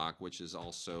Ridley doc, which is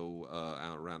also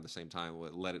out around the same time,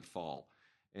 Let It Fall.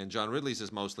 And John Ridley's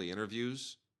is mostly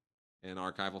interviews and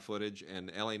archival footage,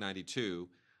 and LA 92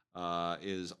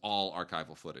 is all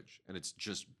archival footage, and it's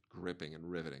just gripping and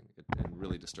riveting and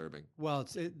really disturbing. Well,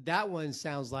 that one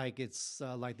sounds like it's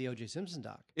like the O.J. Simpson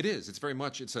doc. It is. It's very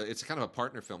much. It's kind of a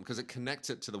partner film because it connects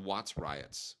it to the Watts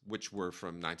riots, which were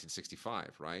from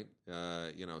 1965, right?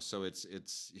 So it's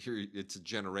a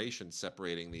generation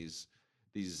separating these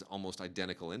almost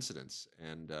identical incidents,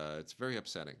 and it's very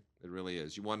upsetting. It really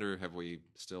is. You wonder, have we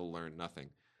still learned nothing?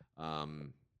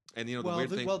 And the weird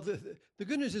thing. Well, the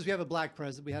good news is we have a black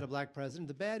president. We had a black president.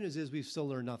 The bad news is we've still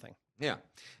learned nothing. Yeah,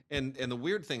 and the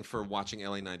weird thing for watching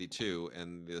LA 92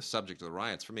 and the subject of the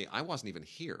riots for me, I wasn't even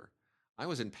here. I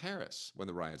was in Paris when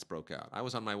the riots broke out. I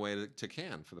was on my way to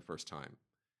Cannes for the first time,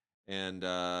 and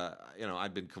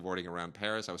I'd been cavorting around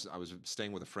Paris. I was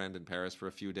staying with a friend in Paris for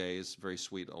a few days. Very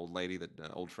sweet old lady, that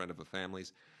old friend of the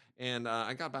family's, and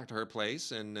I got back to her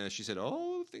place, and she said,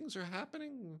 "Oh, things are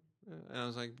happening." And I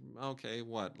was like, "Okay,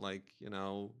 what? Like,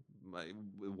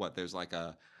 what? There's like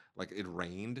it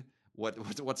rained."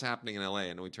 What's happening in LA?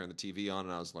 And we turned the TV on,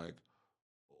 and I was like,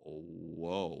 oh,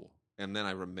 whoa. And then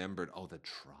I remembered, the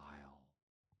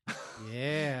trial.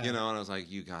 Yeah. And I was like,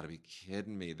 you got to be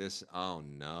kidding me. Oh,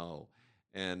 no.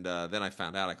 And then I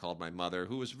found out. I called my mother,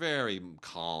 who was very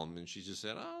calm, and she just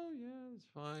said, oh, yeah, it's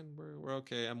fine. We're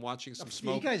okay. I'm watching some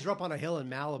smoke. You guys are up on a hill in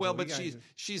Malibu. Well, but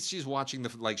she's watching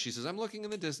she says, I'm looking in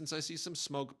the distance. I see some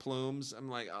smoke plumes. I'm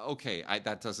like, okay,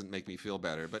 that doesn't make me feel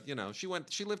better. But she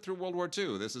lived through World War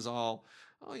II. This is all.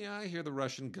 Oh yeah, I hear the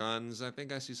Russian guns. I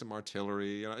think I see some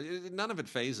artillery. None of it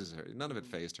phases her. None of it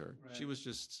phased her. Right.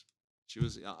 She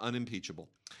was unimpeachable,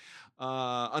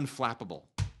 unflappable.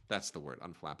 That's the word,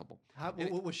 unflappable.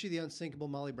 Was she the unsinkable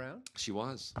Molly Brown? She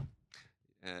was.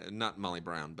 Not Molly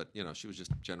Brown, but she was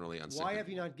just generally unsinkable. Why have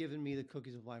you not given me the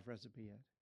Cookies of Life recipe yet?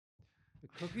 The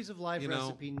Cookies of Life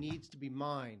recipe needs to be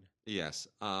mine. Yes.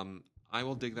 I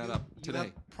will dig that up today. You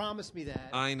have promised me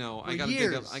that. I know. I got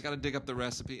to dig up the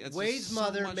recipe. Wade's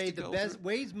mother made the best.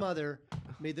 Wade's mother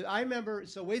made the. I remember.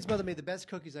 So Wade's mother made the best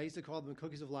cookies. I used to call them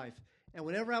Cookies of Life. And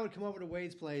whenever I would come over to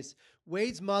Wade's place,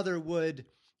 Wade's mother would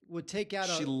take out.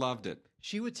 She loved it.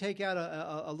 She would take out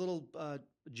a little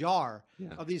jar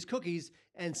of these cookies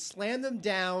and slam them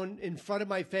down in front of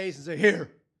my face and say, "Here."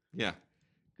 Yeah.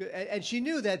 And she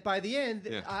knew that by the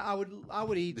end, I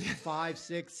would eat 5,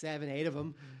 6, 7, 8 of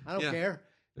them. I don't care.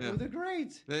 Yeah. They're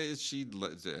great. She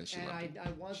loved it.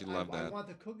 I want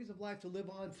the Cookies of Life to live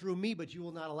on through me, but you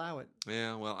will not allow it.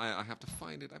 Yeah, well, I have to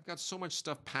find it. I've got so much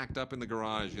stuff packed up in the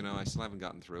garage. I still haven't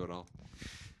gotten through it all.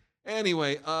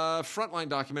 Anyway, Frontline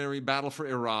documentary, Battle for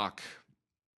Iraq,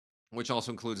 which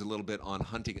also includes a little bit on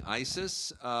hunting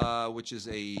ISIS, which is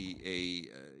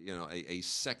a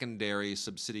secondary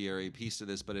subsidiary piece to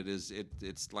this, but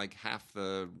it's like half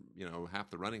the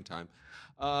running time.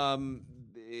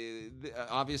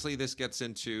 Obviously, this gets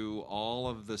into all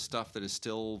of the stuff that is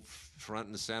still front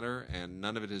and center, and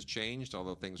none of it has changed,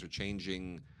 although things are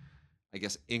changing, I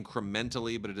guess,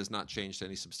 incrementally, but it has not changed to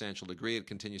any substantial degree. It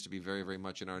continues to be very, very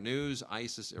much in our news.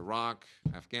 ISIS, Iraq,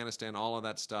 Afghanistan, all of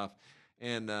that stuff.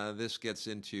 And this gets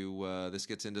into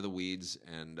the weeds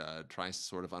and tries to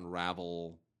sort of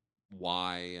unravel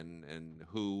why and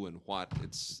who and what.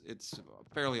 It's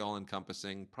fairly all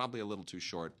encompassing, probably a little too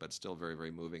short, but still very,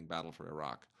 very moving. Battle for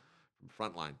Iraq from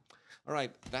Frontline. All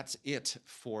right, that's it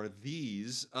for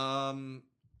these. Mark,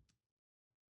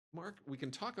 we can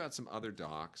talk about some other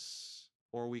docs,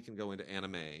 or we can go into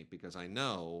anime, because I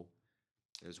know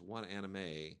there's one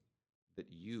anime that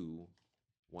you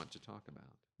want to talk about.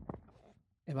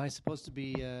 Am I supposed to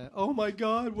be, oh my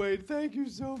God, Wade, thank you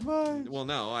so much. Well,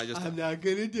 no, I'm not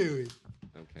going to do it.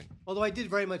 Okay. Although I did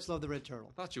very much love The Red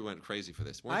Turtle. I thought you went crazy for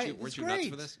this. Weren't you nuts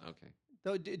for this? Okay.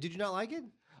 So, did you not like it?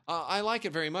 I like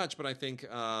it very much, but I think the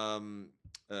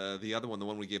other one, the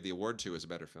one we gave the award to, is a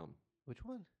better film. Which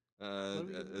one?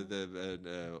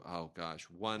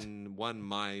 One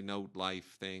My Note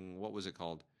Life thing. What was it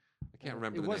called? I can't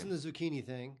remember. It wasn't the zucchini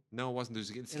thing. No, it wasn't the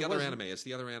zucchini. It's the other anime. It's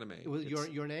the other anime. It was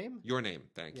Your Name? Your Name.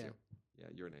 Thank you. Yeah,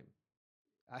 Your Name.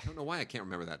 I don't know why I can't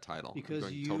remember that title. Because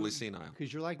I'm going totally senile.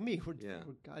 Because you're like me. We're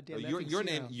goddamn.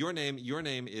 Your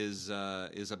Name is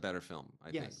a better film,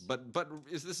 I think. But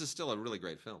this is still a really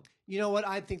great film. You know what?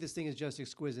 I think this thing is just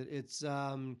exquisite. It's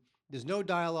there's no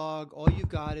dialogue. All you've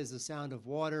got is the sound of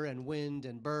water and wind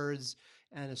and birds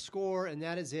and a score, and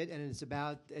that is it. And it's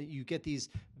about you get these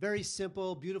very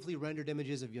simple, beautifully rendered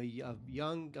images of a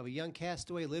young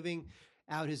castaway living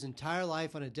out his entire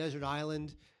life on a desert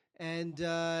island. And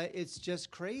it's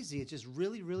just crazy. It's just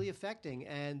really, really affecting.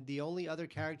 And the only other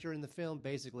character in the film,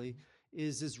 basically,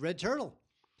 is this red turtle.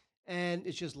 And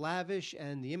it's just lavish,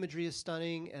 and the imagery is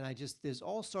stunning. And there's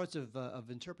all sorts of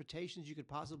interpretations you could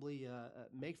possibly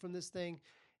make from this thing.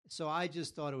 So I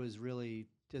just thought it was really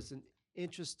just an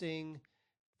interesting,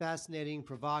 fascinating,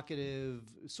 provocative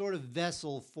sort of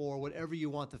vessel for whatever you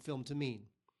want the film to mean.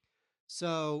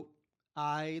 So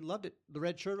I loved it. The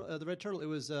Red Turtle. It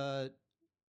was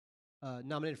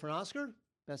nominated for an Oscar,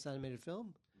 Best Animated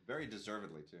Film. Very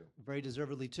deservedly, too. Very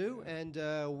deservedly, too. Yeah.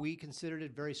 And we considered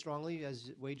it very strongly,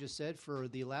 as Wade just said, for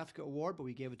the LAFCA Award, but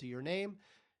we gave it to Your Name,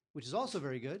 which is also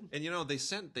very good. And, you know, they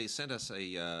sent us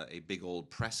a big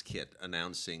old press kit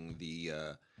announcing the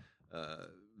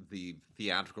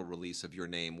theatrical release of Your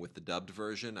Name with the dubbed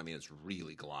version. I mean, it's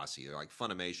really glossy. Like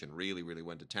Funimation really, really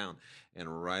went to town.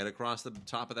 And right across the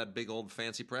top of that big old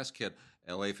fancy press kit,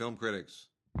 LA Film Critics.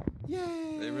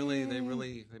 Yay! They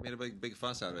made a big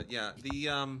fuss out of it. Yeah,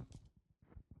 I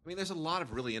mean, there's a lot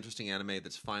of really interesting anime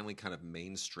that's finally kind of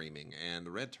mainstreaming, and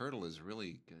the Red Turtle is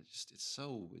really just it's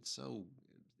so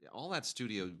all that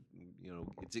studio, you know,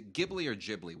 it's Ghibli or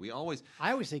Ghibli. I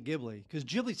always say Ghibli because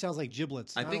Ghibli sounds like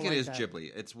giblets. I think it is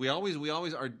Ghibli. It's we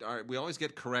always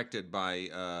get corrected by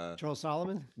Charles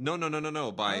Solomon. No,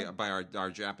 by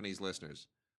our Japanese listeners.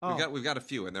 Oh. We've got a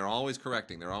few, and they're always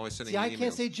correcting. They're always sending. See, I emails.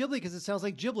 can't say Ghibli because it sounds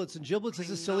like giblets, and giblets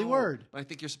is a silly word. I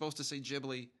think you're supposed to say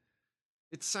Ghibli.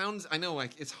 It sounds. I know,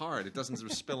 like it's hard. It doesn't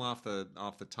spill off the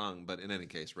tongue. But in any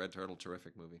case, Red Turtle,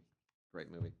 terrific movie, great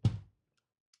movie.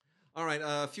 All right,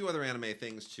 a few other anime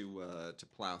things to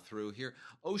plow through here.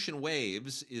 Ocean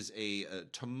Waves is a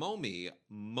Tomomi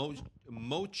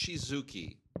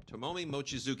Mochizuki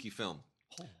film.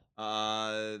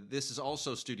 This is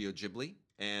also Studio Ghibli.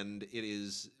 And it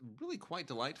is really quite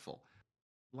delightful.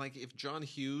 Like if John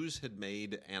Hughes had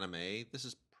made anime, this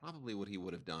is probably what he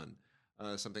would have done.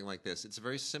 Something like this. It's a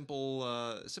very simple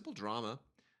drama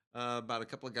about a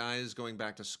couple of guys going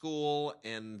back to school,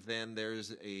 and then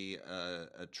there's a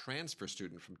transfer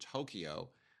student from Tokyo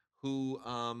who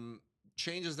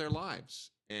changes their lives,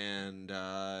 and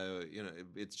you know,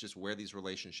 it's just where these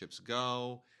relationships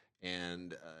go.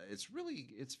 And it's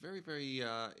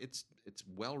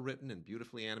well written and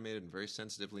beautifully animated and very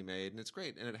sensitively made, and it's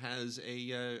great. And it has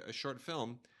a short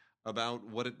film about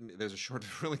there's a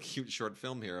really cute short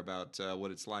film here about what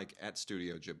it's like at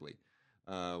Studio Ghibli,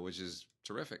 which is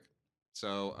terrific.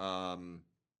 So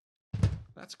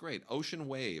that's great. Ocean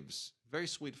Waves, very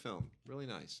sweet film, really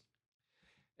nice.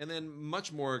 And then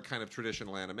much more kind of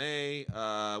traditional anime.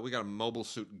 We got a Mobile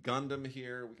Suit Gundam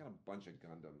here. We got a bunch of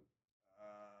Gundam.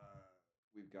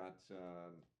 We've got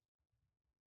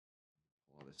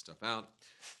all this stuff out.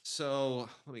 So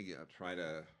let me try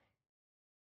to.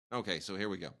 Okay, so here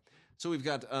we go. So we've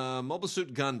got Mobile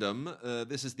Suit Gundam.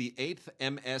 This is the 8th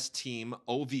MS Team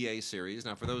OVA series.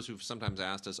 Now, for those who've sometimes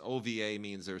asked us, OVA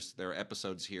means there are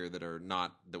episodes here that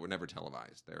were never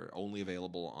televised. They're only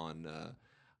available on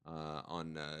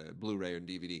Blu-ray and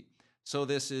DVD. So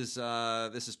this is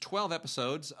 12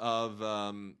 episodes of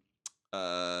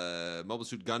Mobile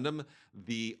Suit Gundam,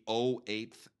 the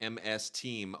 08th MS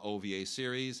Team OVA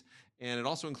series, and it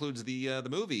also includes the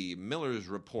movie Miller's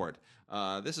Report.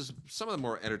 This is some of the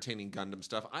more entertaining Gundam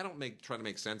stuff. I don't try to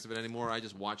make sense of it anymore. I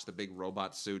just watch the big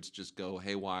robot suits just go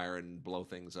haywire and blow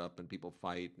things up, and people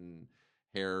fight and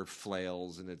hair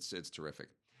flails, and it's terrific.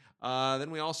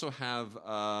 Then we also have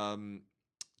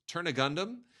Turn a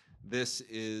Gundam.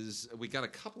 We got a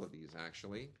couple of these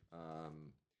actually.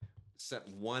 Set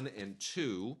 1 and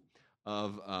 2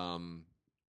 of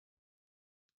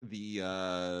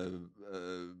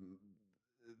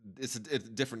it's a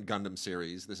different Gundam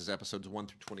series. This is episodes 1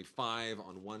 through 25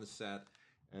 on one set,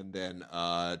 and then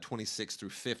 26 through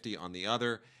 50 on the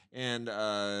other. And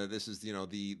this is the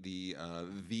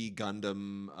V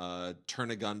Gundam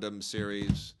Turn a Gundam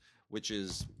series, which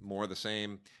is more the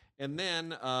same. And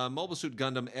then Mobile Suit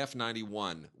Gundam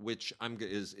F91, which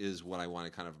is what I want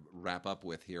to kind of wrap up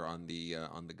with here on the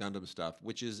Gundam stuff,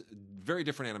 which is very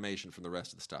different animation from the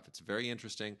rest of the stuff. It's very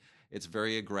interesting. It's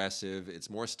very aggressive. It's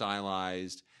more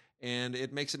stylized, and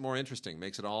it makes it more interesting.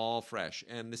 Makes it all fresh.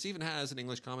 And this even has an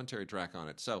English commentary track on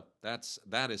it. So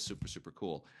that is super, super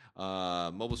cool.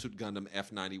 Mobile Suit Gundam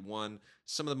F91,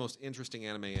 some of the most interesting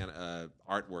anime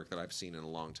artwork that I've seen in a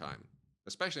long time.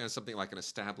 Especially on something like an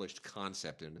established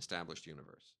concept in an established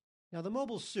universe. Now, the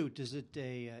mobile suit, is it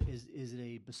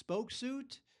a bespoke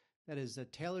suit that is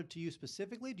tailored to you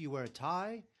specifically? Do you wear a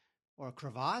tie or a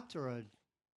cravat or a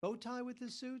bow tie with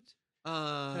this suit? Can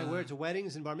I wear it to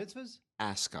weddings and bar mitzvahs?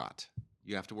 Ascot.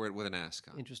 You have to wear it with an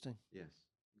ascot. Interesting. Yes,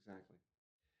 exactly.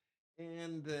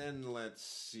 And then let's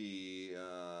see.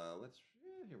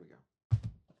 Here we go.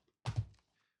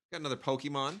 Got another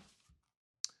Pokemon.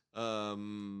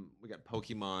 We got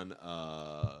Pokemon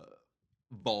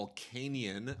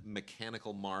Volcanion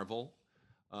Mechanical Marvel.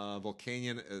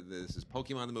 Volcanion, this is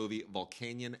Pokemon the movie,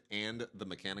 Volcanion and the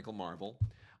Mechanical Marvel.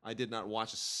 I did not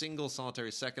watch a single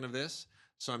solitary second of this,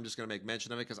 so I'm just going to make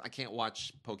mention of it because I can't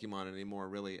watch Pokemon anymore.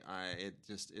 Really,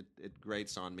 it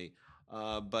grates on me.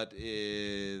 But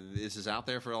this is out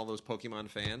there for all those Pokemon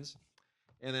fans.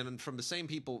 And then from the same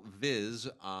people, Viz,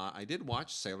 I did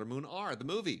watch Sailor Moon R, the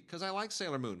movie, because I like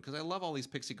Sailor Moon, because I love all these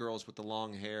pixie girls with the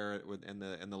long hair and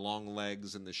the long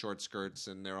legs and the short skirts,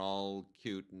 and they're all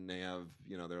cute, and they have,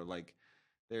 they're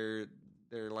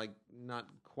like not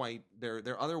quite, they're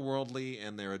otherworldly,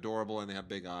 and they're adorable, and they have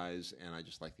big eyes, and I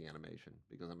just like the animation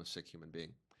because I'm a sick human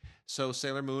being. So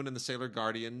Sailor Moon and the Sailor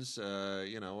Guardians,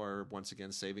 are once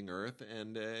again saving Earth,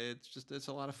 and it's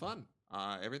a lot of fun.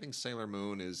 Everything Sailor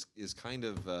Moon is kind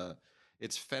of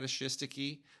it's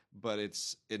fetishistic-y, but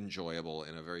it's enjoyable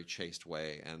in a very chaste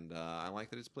way, and I like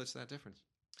that it splits that difference.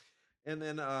 And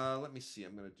then let me see,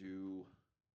 I'm going to do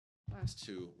last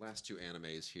two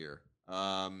animes here.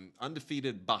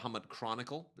 Undefeated Bahamut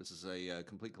Chronicle. This is a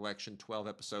complete collection, 12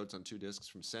 episodes on 2 discs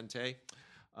from Sentai.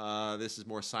 This is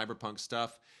more cyberpunk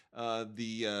stuff.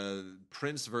 The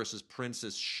Prince versus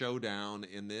Princess showdown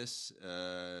in this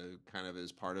kind of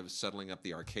is part of settling up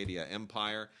the Arcadia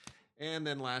Empire. And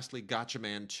then lastly,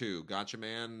 Gatchaman 2.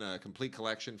 Gatchaman, complete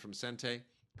collection from Sentai.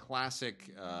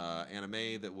 Classic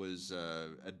anime that was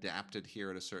adapted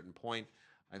here at a certain point.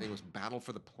 I think it was Battle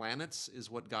for the Planets is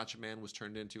what Gatchaman was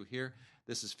turned into here.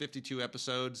 This is 52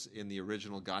 episodes in the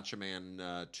original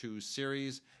Gatchaman 2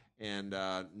 series. And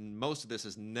most of this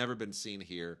has never been seen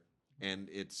here, and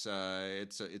it's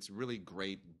really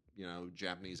great,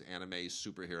 Japanese anime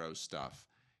superhero stuff.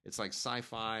 It's like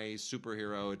sci-fi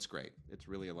superhero. It's great. It's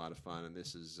really a lot of fun, and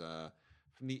this is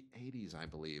from the 80s, I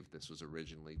believe. This was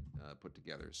originally put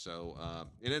together. So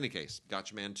in any case,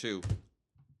 Gatchaman 2,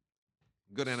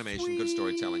 good animation, Sweet. Good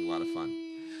storytelling, a lot of fun.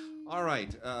 All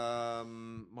right,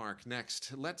 Mark.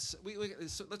 Next, let's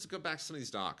go back to some of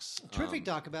these docs. Terrific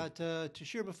doc about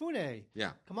Toshiro Mifune.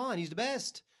 Yeah, come on, he's the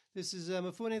best. This is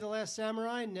Mifune: The Last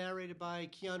Samurai, narrated by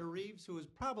Keanu Reeves, who is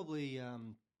probably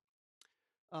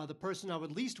the person I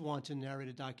would least want to narrate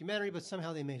a documentary, but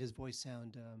somehow they made his voice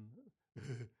sound.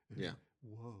 Yeah.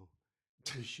 Whoa,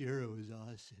 Toshiro is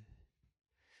awesome.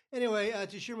 Anyway,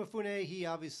 Toshiro Mifune, he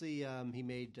obviously he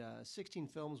made 16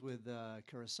 films with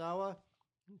Kurosawa,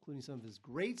 including some of his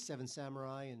greats, Seven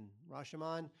Samurai and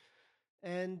Rashomon.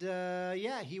 And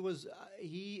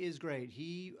he is great.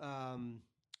 He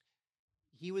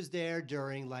was there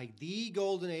during like the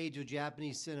golden age of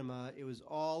Japanese cinema. It was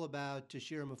all about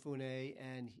Toshiro Mifune,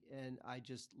 and I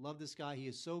just love this guy. He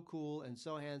is so cool and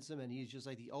so handsome, and he's just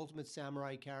like the ultimate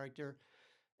samurai character.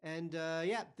 And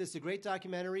this is a great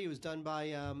documentary. It was done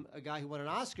by a guy who won an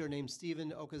Oscar named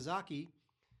Stephen Okazaki.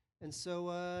 And so,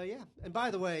 And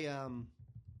by the way,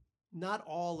 not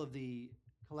all of the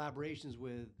collaborations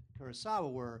with Kurosawa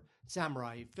were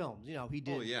samurai films. He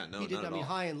did. Oh yeah, no, he did. Not at all.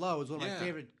 High and Low is one of my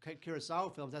favorite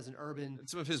Kurosawa films. That's an urban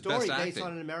some of his story best based acting.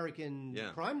 on an American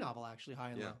crime novel, actually. High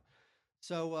and Low.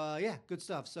 So good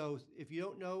stuff. So if you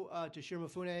don't know Toshiro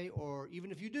Mifune, or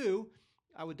even if you do,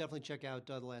 I would definitely check out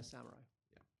The Last Samurai.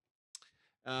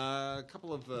 A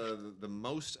couple of the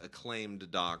most acclaimed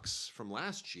docs from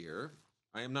last year.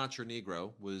 I Am Not Your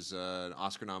Negro was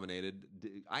Oscar nominated.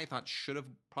 I thought should have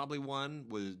probably won,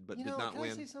 but did not win.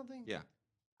 Can I say something? Yeah.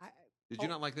 Did you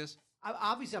not like this?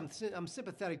 Obviously, I'm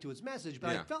sympathetic to its message,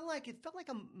 but it felt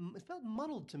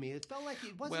muddled to me. It felt like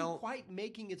it wasn't quite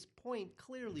making its point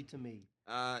clearly to me.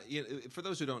 For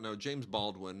those who don't know, James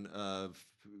Baldwin,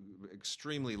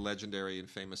 extremely legendary and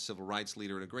famous civil rights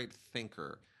leader and a great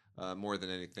thinker. More than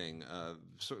anything,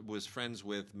 was friends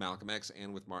with Malcolm X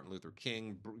and with Martin Luther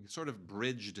King, sort of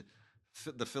bridged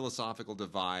the philosophical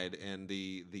divide, and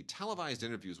the televised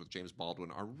interviews with James Baldwin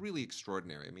are really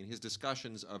extraordinary. I mean, his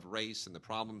discussions of race and the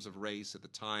problems of race at the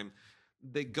time,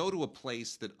 they go to a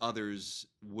place that others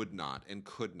would not and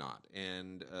could not,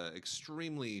 and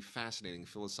extremely fascinating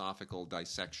philosophical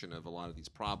dissection of a lot of these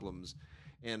problems,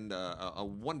 and a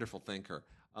wonderful thinker.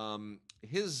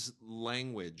 His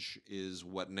language is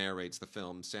what narrates the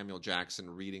film. Samuel Jackson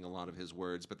reading a lot of his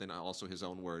words, but then also his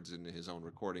own words in his own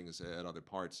recordings at other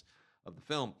parts of the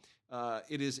film.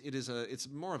 It's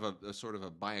more of a sort of a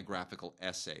biographical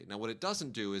essay. Now, what it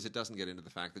doesn't do is it doesn't get into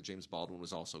the fact that James Baldwin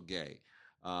was also gay,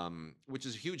 which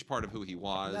is a huge part of who he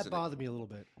was. That bothered me a little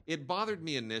bit. It bothered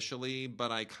me initially,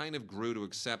 but I kind of grew to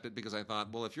accept it because I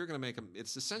thought, well, if you're going to make him,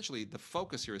 it's essentially the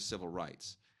focus here is civil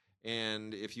rights.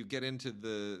 And if you get into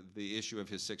the issue of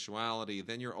his sexuality,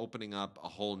 then you're opening up a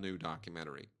whole new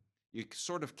documentary. You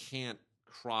sort of can't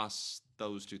cross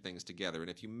those two things together. And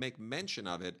if you make mention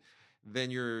of it,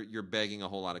 then you're begging a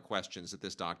whole lot of questions that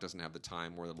this doc doesn't have the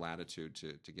time or the latitude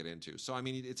to get into. So, I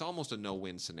mean, it's almost a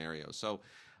no-win scenario. So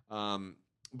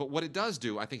but what it does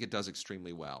do, I think it does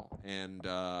extremely well. And,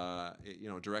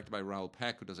 directed by Raoul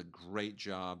Peck, who does a great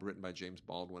job, written by James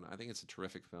Baldwin. I think it's a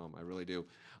terrific film. I really do.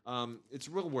 It's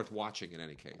real worth watching in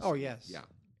any case. Oh, yes. Yeah.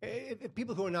 If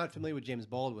people who are not familiar with James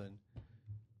Baldwin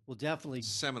will definitely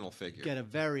seminal figure. Get a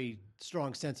very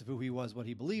strong sense of who he was, what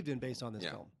he believed in based on this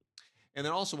film. And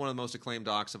then also one of the most acclaimed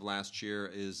docs of last year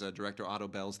is director Otto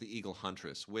Bell's The Eagle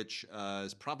Huntress, which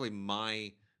is probably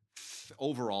my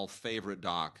overall favorite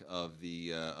doc of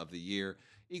the year.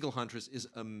 Eagle Huntress is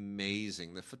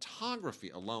amazing. The photography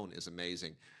alone is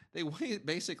amazing. They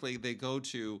go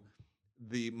to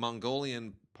the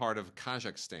Mongolian part of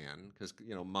Kazakhstan, because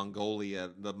Mongolia,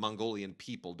 the Mongolian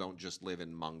people don't just live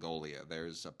in Mongolia.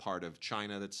 There's a part of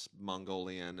China that's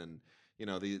Mongolian, and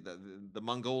the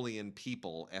Mongolian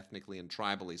people ethnically and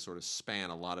tribally sort of span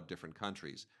a lot of different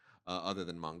countries other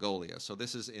than Mongolia. So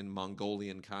this is in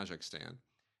Mongolian Kazakhstan.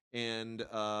 And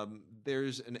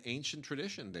there's an ancient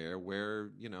tradition there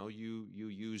where you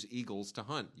use eagles to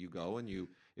hunt. You go and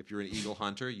if you're an eagle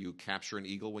hunter, you capture an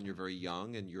eagle when you're very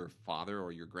young, and your father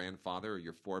or your grandfather or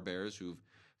your forebears who've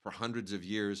for hundreds of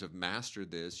years have mastered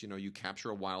this. You capture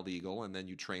a wild eagle, and then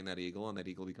you train that eagle, and that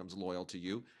eagle becomes loyal to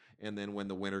you. And then when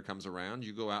the winter comes around,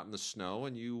 you go out in the snow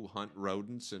and you hunt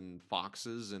rodents and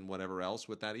foxes and whatever else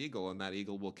with that eagle, and that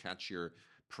eagle will catch your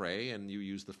prey, and you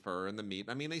use the fur and the meat.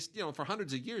 I mean, for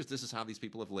hundreds of years, this is how these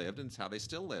people have lived, and it's how they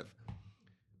still live.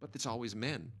 But it's always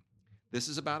men. This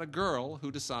is about a girl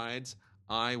who decides,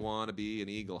 I want to be an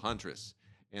eagle huntress.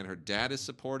 And her dad is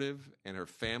supportive, and her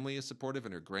family is supportive,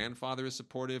 and her grandfather is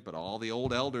supportive, but all the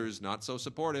old elders, not so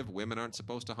supportive. Women aren't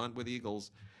supposed to hunt with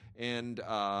eagles. And,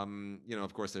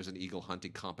 of course, there's an eagle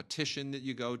hunting competition that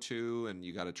you go to, and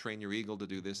you got to train your eagle to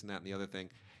do this and that and the other thing.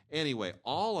 Anyway,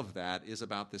 all of that is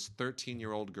about this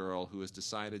 13-year-old girl who has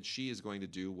decided she is going to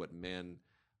do what men,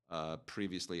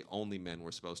 previously only men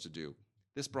were supposed to do.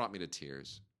 This brought me to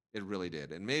tears. It really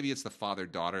did. And maybe it's the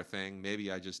father-daughter thing. Maybe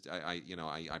I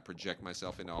project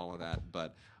myself into all of that.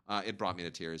 But it brought me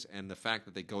to tears. And the fact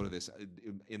that they go to this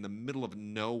in the middle of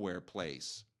nowhere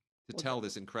place to tell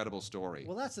this incredible story.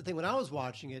 Well, that's the thing. When I was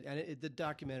watching it, and the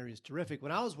documentary is terrific.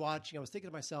 When I was watching, I was thinking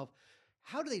to myself,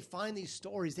 how do they find these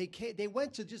stories? They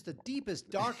went to just the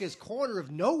deepest, darkest corner of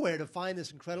nowhere to find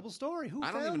this incredible story. Who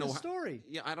found this story?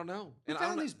 Yeah, I don't know. Who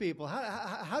found these people?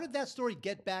 How did that story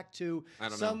get back to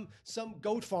some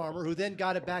goat farmer who then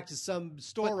got it back to some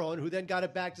store owner who then got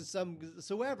it back to some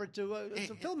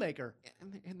filmmaker?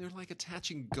 And they're like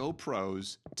attaching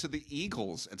GoPros to the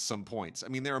eagles at some points. I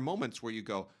mean, there are moments where you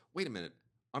go, wait a minute,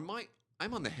 I'm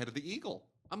on the head of the eagle.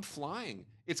 I'm flying.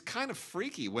 It's kind of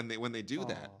freaky when they do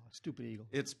that. Stupid eagle.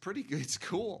 It's pretty good. It's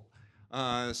cool.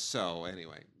 So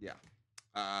anyway, yeah.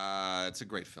 It's a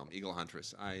great film, Eagle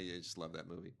Huntress. I just love that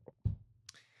movie.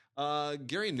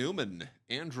 Gary Newman,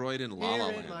 Android in La La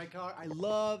Land. In my car. I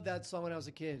loved that song when I was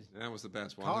a kid. That was the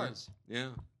best one. Cars. Yeah.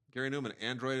 Gary Newman,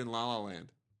 Android in La La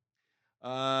Land.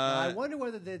 I wonder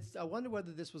whether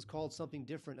this was called something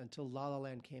different until La La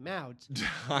Land came out,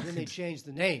 and then they changed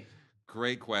the name.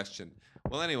 Great question.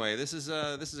 Well, anyway, this is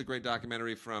a great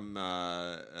documentary from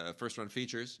First Run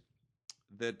Features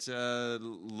that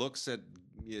looks at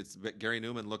Gary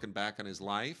Newman looking back on his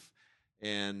life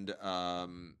and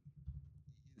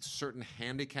certain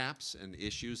handicaps and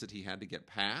issues that he had to get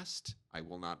past. I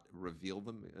will not reveal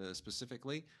them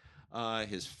specifically.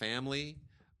 His family.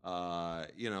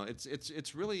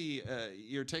 It's really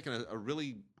you're taking a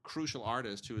really crucial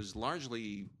artist who is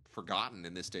largely forgotten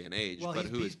in this day and age. Well,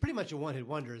 he's pretty much a one-hit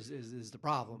wonder is the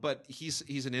problem. But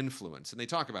he's an influence, and they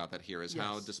talk about that here,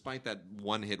 how despite that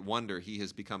one-hit wonder, he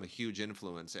has become a huge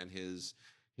influence, and his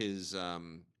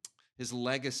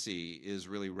legacy is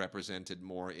really represented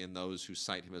more in those who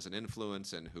cite him as an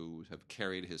influence and who have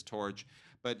carried his torch.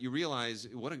 But you realize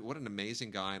what an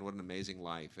amazing guy and what an amazing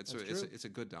life. It's a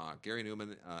good doc. Gary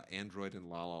Newman, Android in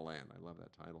La La Land. I love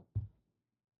that title.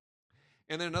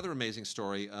 And then another amazing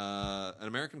story, An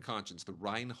American Conscience, the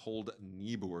Reinhold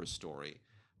Niebuhr story.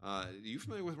 Are you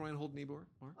familiar with Reinhold Niebuhr,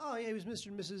 Mark? Oh, yeah, he was Mr.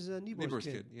 and Mrs. Niebuhr's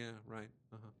kid. Yeah, right.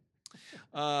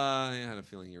 I had a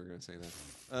feeling you were going to say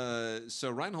that. So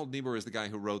Reinhold Niebuhr is the guy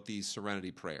who wrote the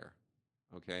Serenity Prayer.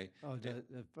 Okay. Oh,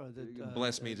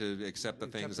 bless me to accept the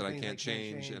things that I can't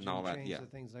change and all that. Yeah. The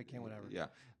things I can't, whatever. Yeah,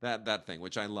 that thing,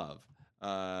 which I love,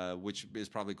 which is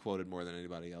probably quoted more than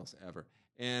anybody else ever.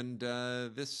 And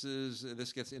this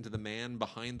gets into the man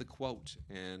behind the quote,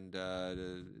 and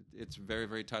it's very,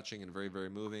 very touching and very, very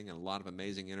moving, and a lot of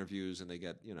amazing interviews. And they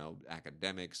get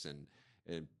academics and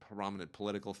prominent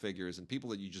political figures and people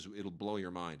that it'll blow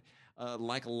your mind.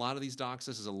 Like a lot of these docs,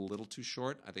 this is a little too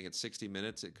short. I think it's 60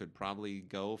 minutes. It could probably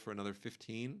go for another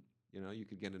 15. You know, you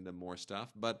could get into more stuff,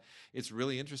 but it's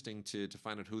really interesting to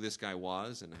find out who this guy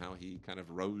was and how he kind of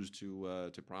rose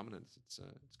to prominence. It's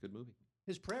a good movie.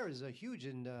 His prayer is huge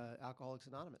in Alcoholics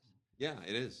Anonymous. Yeah,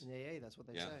 it is. In AA, that's what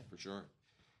they say. Yeah, for sure.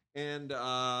 And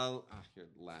here,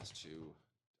 last two.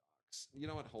 You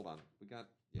know what? Hold on. We got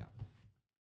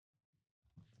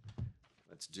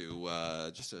Let's do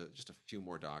just a few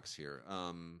more docs here.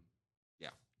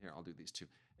 Here I'll do these two.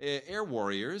 Air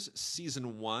Warriors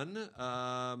season 1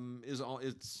 this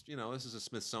is a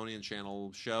Smithsonian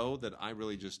Channel show that I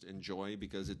really just enjoy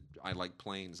because I like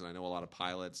planes and I know a lot of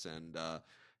pilots and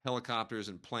helicopters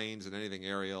and planes and anything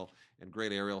aerial and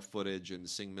great aerial footage and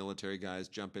seeing military guys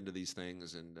jump into these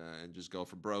things and just go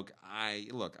for broke. I've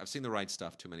seen the right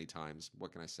stuff too many times.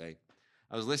 What can I say?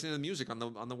 I was listening to the music on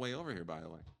the way over here, by the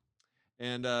way.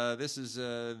 And this is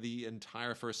the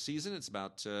entire first season. It's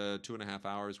about 2.5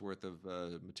 hours worth of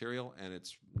material, and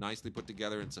it's nicely put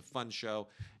together. It's a fun show,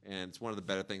 and it's one of the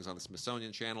better things on the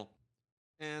Smithsonian Channel.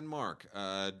 And Mark,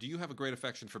 do you have a great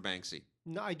affection for Banksy?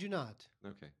 No, I do not.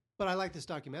 Okay. But I like this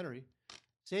documentary,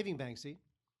 Saving Banksy.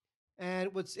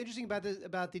 And what's interesting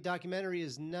about the documentary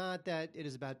is not that it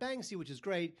is about Banksy, which is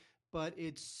great, but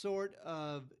it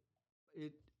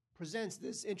presents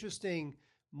this interesting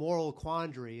moral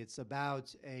quandary. It's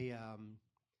about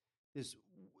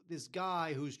this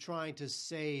guy who's trying to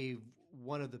save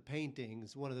one of the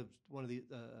paintings, one of the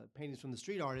paintings from the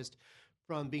street artist,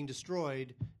 from being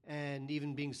destroyed and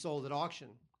even being sold at auction.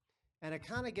 And it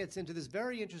kind of gets into this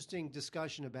very interesting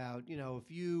discussion about, if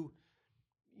you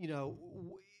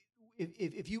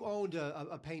owned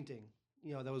a painting,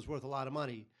 that was worth a lot of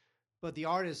money, but the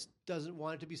artist doesn't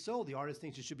want it to be sold. The artist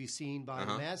thinks it should be seen by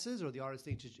the masses, or the artist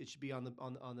thinks it should be on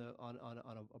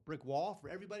a brick wall for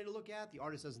everybody to look at. The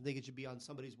artist doesn't think it should be on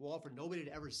somebody's wall for nobody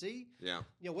to ever see. Yeah.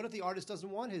 What if the artist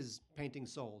doesn't want his painting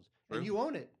sold True. And you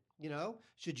own it?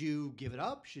 Should you give it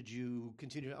up? Should you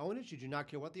continue to own it? Should you not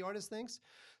care what the artist thinks?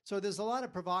 So there's a lot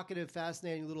of provocative,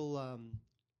 fascinating little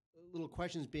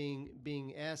questions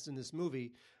being asked in this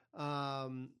movie.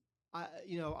 I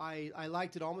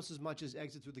liked it almost as much as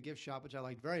Exit Through the Gift Shop, which I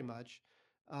liked very much.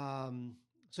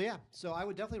 So I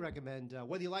would definitely recommend,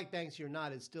 whether you like Banksy or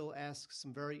not, it still asks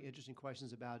some very interesting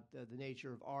questions about the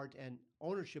nature of art and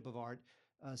ownership of art,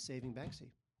 Saving Banksy.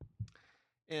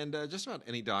 And just about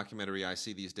any documentary I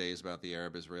see these days about the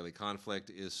Arab-Israeli conflict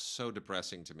is so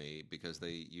depressing to me because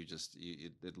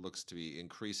it looks to be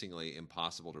increasingly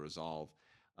impossible to resolve.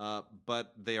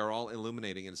 But they are all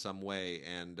illuminating in some way,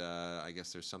 and I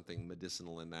guess there's something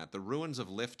medicinal in that. The Ruins of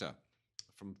Lifta,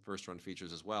 from First Run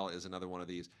Features as well, is another one of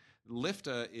these.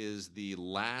 Lifta is the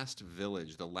last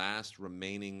village, the last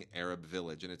remaining Arab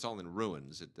village, and it's all in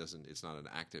ruins. It's not an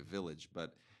active village,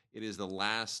 but it is the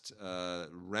last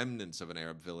remnants of an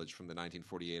Arab village from the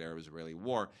 1948 Arab-Israeli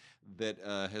War that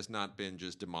has not been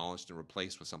just demolished and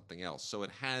replaced with something else. So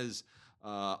it has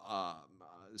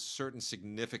certain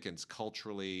significance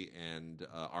culturally and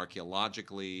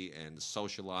archaeologically and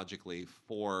sociologically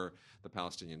for the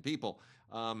Palestinian people.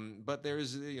 But there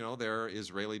are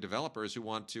Israeli developers who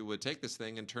want to take this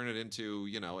thing and turn it into,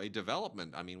 a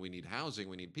development. I mean, we need housing,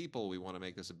 we need people, we want to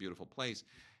make this a beautiful place.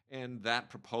 And that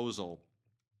proposal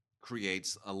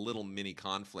creates a little mini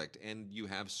conflict. And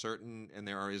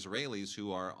there are Israelis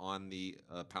who are on the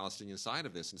Palestinian side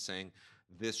of this and saying,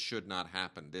 this should not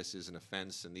happen. This is an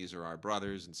offense, and these are our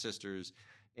brothers and sisters.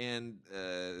 And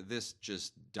this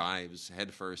just dives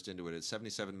headfirst into it. It's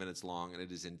 77 minutes long, and it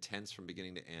is intense from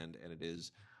beginning to end. And it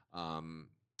is,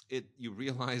 you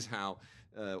realize how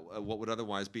what would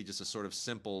otherwise be just a sort of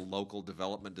simple local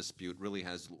development dispute really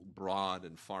has broad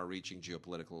and far-reaching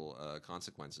geopolitical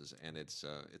consequences. And it's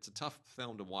a tough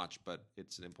film to watch, but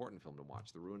it's an important film to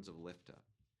watch. The Ruins of Lifta.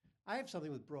 I have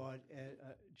something with broad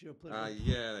geopolitical.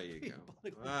 Yeah, there you go.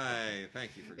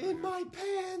 Thank you for going in my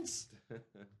pants.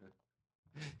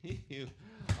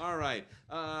 All right,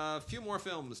 a few more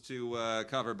films to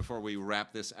cover before we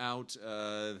wrap this out.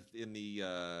 In the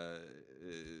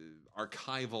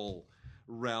archival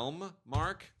realm,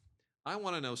 Mark, I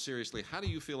want to know seriously, how do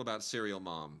you feel about Serial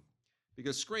Mom?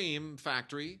 Because Scream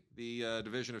Factory, the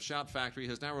division of Shout Factory,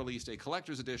 has now released a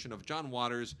collector's edition of John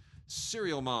Waters'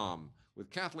 Serial Mom, with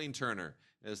Kathleen Turner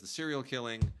as the serial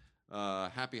killing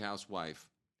happy housewife.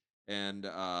 And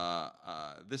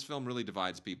this film really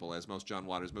divides people, as most John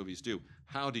Waters movies do.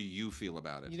 How do you feel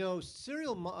about it?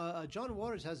 John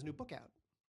Waters has a new book out.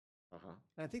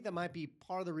 And I think that might be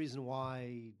part of the reason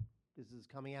why this is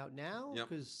coming out now,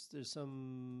 because there's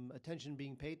some attention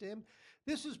being paid to him.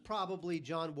 This is probably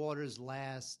John Waters'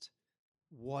 last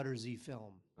Watersy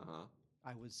film,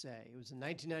 I would say. It was in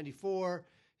 1994.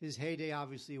 His heyday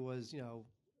obviously was,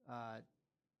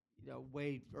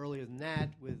 way earlier than that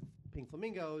with Pink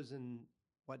Flamingos and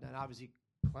whatnot. Obviously,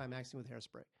 climaxing with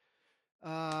Hairspray.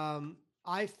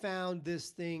 I found this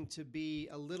thing to be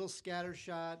a little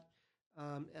scattershot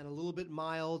and a little bit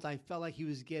mild. I felt like he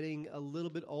was getting a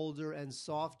little bit older and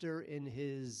softer in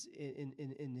his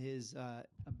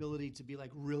ability to be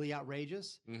like really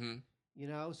outrageous.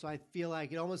 Mm-hmm. So I feel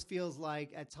like it almost feels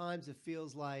like at times it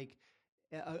feels like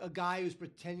a guy who's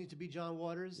pretending to be John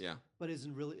Waters, but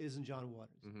isn't John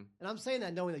Waters. Mm-hmm. And I'm saying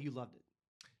that knowing that you loved it.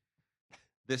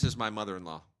 This is my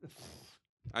mother-in-law.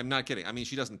 I'm not kidding. I mean,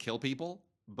 she doesn't kill people,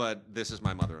 but this is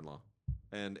my mother-in-law.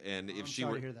 And if she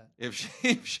were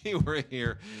if she were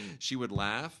here, she would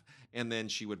laugh, and then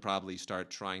she would probably start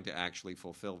trying to actually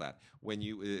fulfill that. When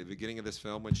at the beginning of this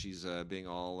film, when she's being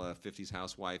all 50s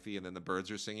housewifey, and then the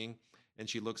birds are singing, and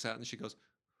she looks out and she goes,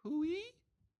 "Hooey,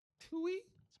 hooey."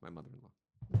 It's my mother-in-law.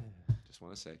 Just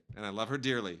want to say, and I love her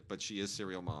dearly, but she is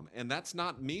serial mom, and that's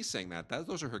not me saying that.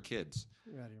 Those are her kids.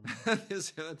 You're out of your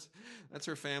mind. That's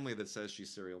her family that says she's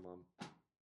serial mom.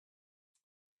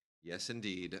 Yes,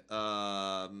 indeed.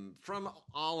 From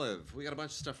Olive, we got a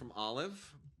bunch of stuff from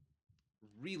Olive.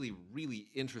 Really, really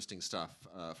interesting stuff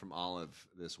from Olive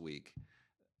this week.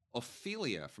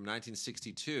 Ophelia from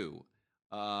 1962.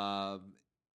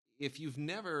 If you've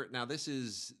never, now this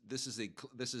is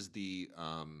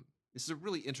a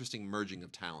really interesting merging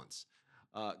of talents.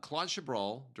 Claude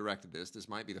Chabrol directed this. This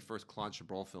might be the first Claude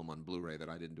Chabrol film on Blu-ray that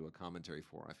I didn't do a commentary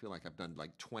for. I feel like I've done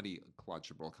like 20 Claude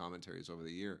Chabrol commentaries over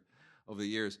the years.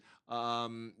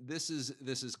 This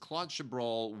is Claude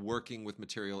Chabrol working with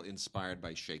material inspired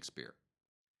by Shakespeare.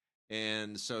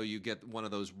 And so you get one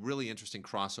of those really interesting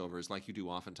crossovers like you do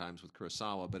oftentimes with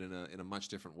Kurosawa, but in a much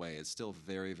different way. It's still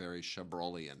very, very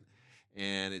Chabrolian.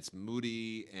 And it's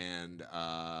moody, and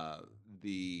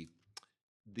the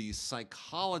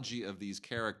psychology of these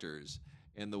characters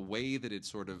and the way that it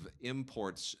sort of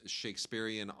imports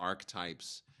Shakespearean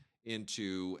archetypes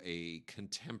into a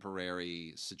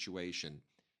contemporary situation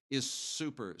is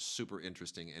super, super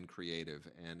interesting and creative,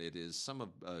 and it is some of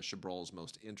Chabrol's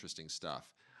most interesting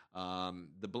stuff.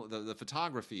 The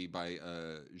photography by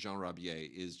Jean Rabier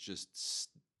is just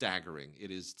staggering.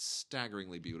 It is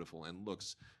staggeringly beautiful and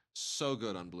looks so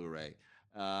good on Blu-ray,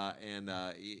 and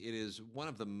it is one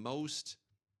of the most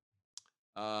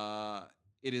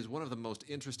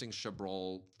interesting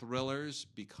Chabrol thrillers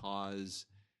because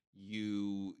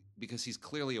he's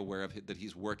clearly aware of that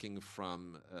he's working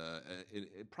from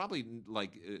probably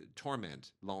like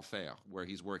Torment, L'Enfer, where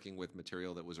he's working with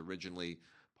material that was originally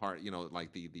part,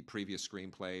 like the previous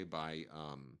screenplay by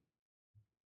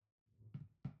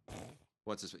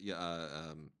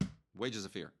Wages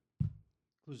of Fear.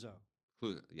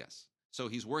 Clouseau, yes. So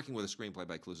he's working with a screenplay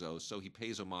by Clouseau, so he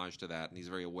pays homage to that, and he's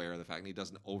very aware of the fact, and he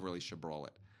doesn't overly Chabrol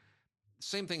it.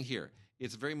 Same thing here.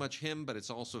 It's very much him, but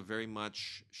it's also very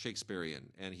much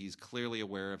Shakespearean, and he's clearly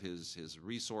aware of his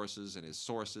resources and his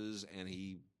sources, and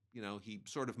he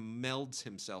sort of melds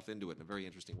himself into it in a very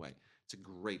interesting way. It's a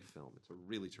great film. It's a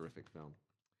really terrific film.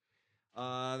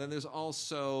 Then there's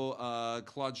also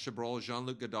Claude Chabrol,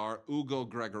 Jean-Luc Godard, Ugo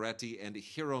Gregoretti, and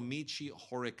Hiromichi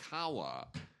Horikawa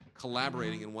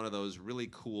collaborating in one of those really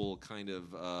cool kind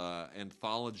of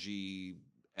anthology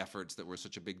efforts that were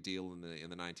such a big deal in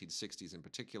the 1960s in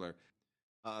particular.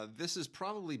 This is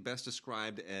probably best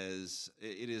described as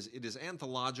it is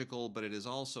anthological, but it is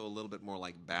also a little bit more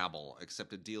like Babel,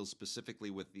 except it deals specifically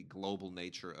with the global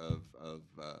nature of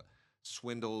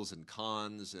swindles and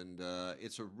cons, and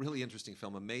it's a really interesting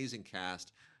film. Amazing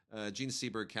cast: Gene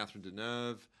Seberg, Catherine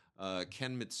Deneuve,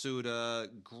 Ken Mitsuda.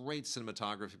 Great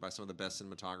cinematography by some of the best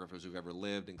cinematographers who've ever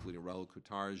lived, including Raoul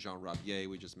Coutard, Jean Rabier,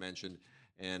 we just mentioned,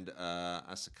 and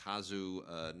Asakazu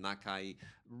Nakai.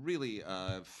 Really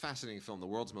fascinating film, The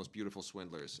World's Most Beautiful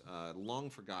Swindlers. Long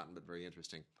forgotten, but very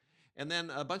interesting. And then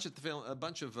a bunch of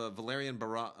Valerian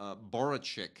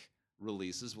Borachik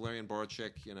releases. Valerian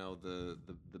Borachik,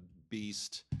 the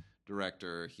Beast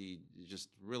director. He just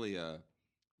really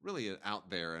out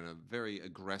there and a very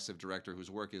aggressive director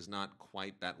whose work is not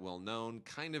quite that well known.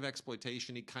 Kind of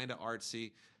exploitation-y, kind of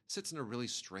artsy. Sits in a really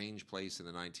strange place in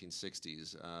the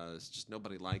 1960s. It's just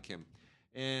nobody like him.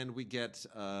 And we get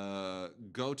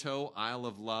Goto, Isle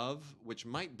of Love, which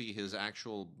might be his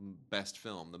actual best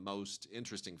film, the most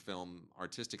interesting film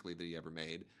artistically that he ever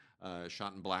made.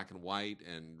 Shot in black and white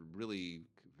and really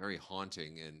very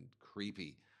haunting and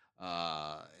creepy.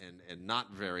 And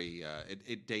not very,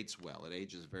 it dates well. It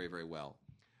ages very, very well.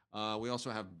 We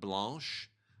also have Blanche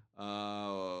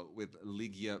with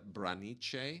Ligia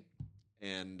Branice.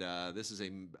 And this is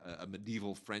a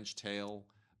medieval French tale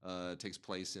takes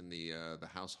place in the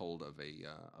household of a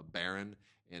baron,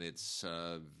 and it's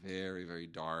very, very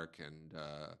dark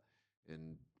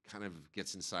and kind of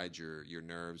gets inside your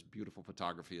nerves. Beautiful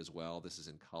photography as well. This is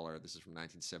in color. This is from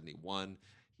 1971.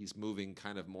 He's moving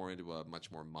kind of more into a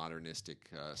much more modernistic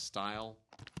style.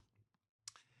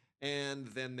 And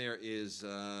then there is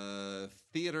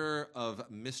Theater of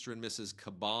Mr. and Mrs.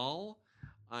 Cabal.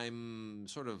 I'm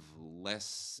sort of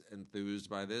less enthused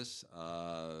by this.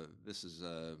 This is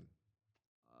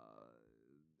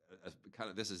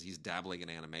he's dabbling in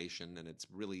animation, and it's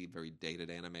really very dated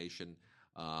animation.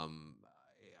 I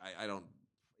don't.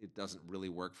 It doesn't really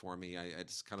work for me.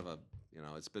 It's kind of a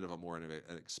it's a bit of a more an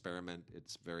experiment.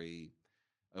 It's very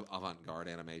avant-garde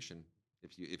animation.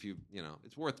 If you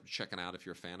it's worth checking out if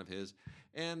you're a fan of his.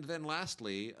 And then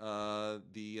lastly,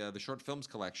 the short films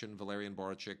collection, Valerian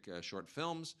Borachik short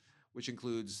films, which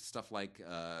includes stuff like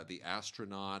The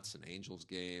Astronauts and Angels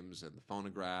Games and The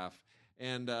Phonograph.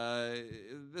 And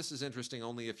this is interesting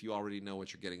only if you already know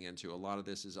what you're getting into. A lot of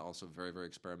this is also very, very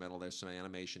experimental. There's some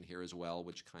animation here as well,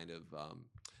 which kind of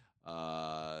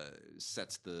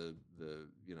sets the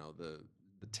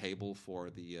table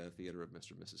for the Theater of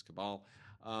Mr. and Mrs. Cabal.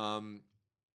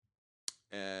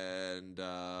 And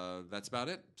that's about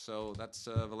it. So that's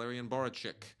Valerian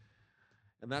Borachik.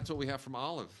 And that's what we have from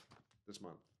Olive this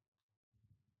month.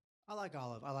 I like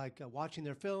Olive. I like watching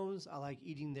their films. I like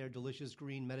eating their delicious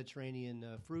green Mediterranean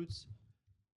fruits.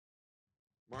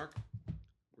 Mark,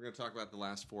 we're going to talk about the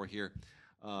last four here,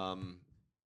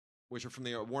 which are from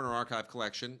the Warner Archive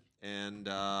collection. And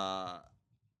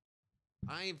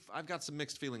I've got some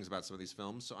mixed feelings about some of these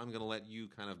films, so I'm going to let you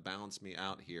kind of balance me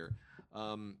out here.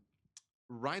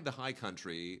 Ride the High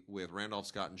Country with Randolph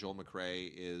Scott and Joel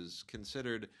McCrea is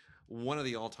considered one of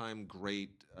the all-time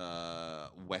great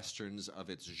westerns of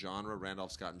its genre.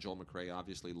 Randolph Scott and Joel McCrea,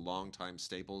 obviously longtime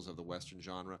staples of the western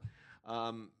genre.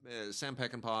 Sam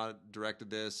Peckinpah directed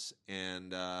this,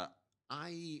 and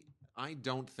I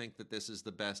don't think that this is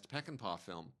the best Peckinpah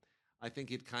film. I think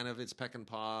it's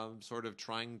Peckinpah sort of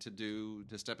trying to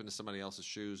step into somebody else's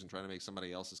shoes and trying to make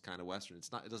somebody else's kind of western.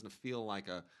 It doesn't feel like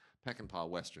a Peckinpah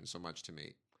western so much to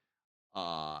me.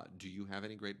 Do you have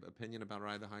any great opinion about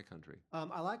Ride the High Country?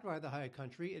 I like Ride the High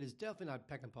Country. It is definitely not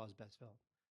Peckinpah's best film.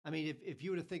 I mean, if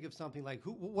you were to think of something like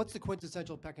what's the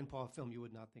quintessential Peckinpah film, you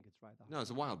would not think it's Ride the High Country. No,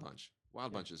 it's a Wild Bunch.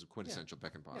 Wild Bunch is a quintessential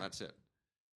Peckinpah. Yeah. That's it.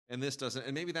 And this doesn't.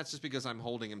 And maybe that's just because I'm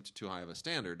holding him to too high of a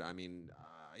standard. I mean,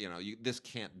 this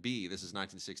can't be. This is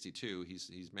 1962.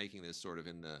 He's making this sort of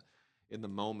in the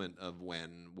moment of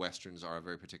when westerns are a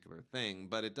very particular thing,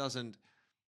 but it doesn't.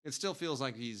 It still feels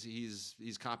like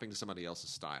he's copying to somebody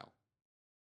else's style,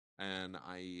 and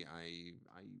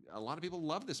a lot of people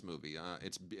love this movie.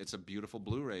 It's a beautiful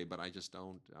Blu-ray, but I just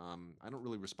don't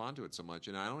really respond to it so much,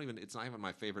 and it's not even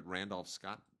my favorite Randolph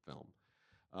Scott film.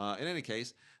 In any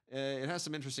case, it has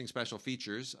some interesting special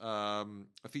features. A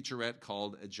featurette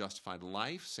called A Justified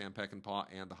Life, Sam Peckinpah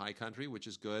and the High Country, which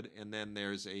is good, and then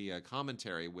there's a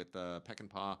commentary with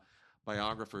Peckinpah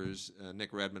biographers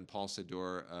Nick Redman, Paul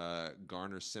Sedur,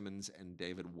 Garner Simmons, and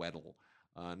David Weddle.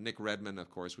 Nick Redman,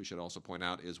 of course, we should also point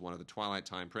out, is one of the Twilight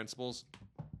Time principals.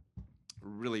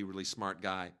 Really, really smart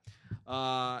guy.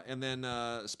 And then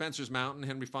Spencer's Mountain,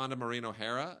 Henry Fonda, Maureen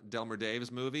O'Hara, Delmer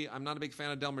Daves movie. I'm not a big fan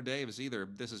of Delmer Daves either.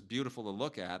 This is beautiful to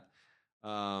look at.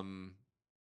 The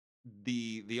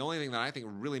only thing that I think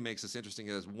really makes this interesting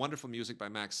is wonderful music by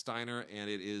Max Steiner, and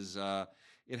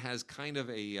it has kind of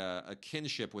a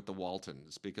kinship with the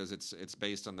Waltons because it's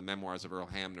based on the memoirs of Earl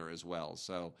Hamner as well.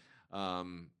 So,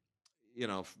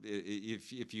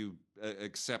 if you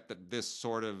accept that this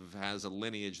sort of has a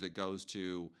lineage that goes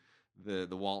to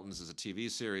the Waltons as a TV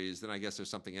series, then I guess there's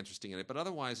something interesting in it. But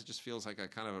otherwise, it just feels like a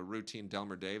kind of a routine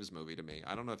Delmer Daves movie to me.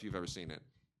 I don't know if you've ever seen it.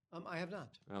 I have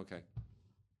not. Okay.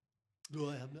 Do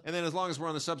I have not? And then as long as we're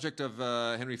on the subject of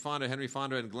Henry Fonda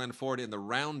and Glenn Ford in The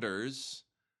Rounders,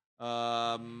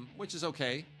 which is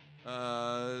okay.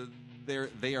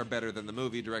 They are better than the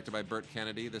movie, directed by Burt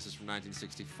Kennedy. This is from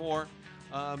 1964.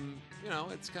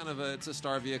 It's kind of it's a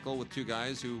star vehicle with two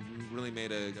guys who really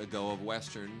made a go of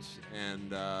westerns,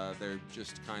 and they're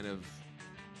just kind of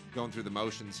going through the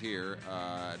motions here.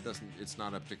 It's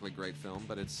not a particularly great film,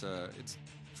 but it's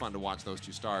fun to watch those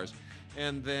two stars.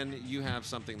 And then you have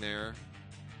something there.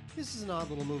 This is an odd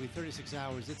little movie, 36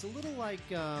 Hours. It's a little like,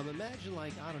 imagine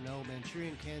like, I don't know,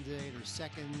 Manchurian Candidate or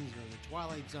Seconds or The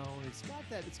Twilight Zone.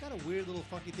 It's got a weird little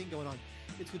funky thing going on.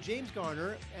 It's with James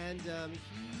Garner, and he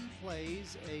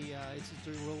plays it's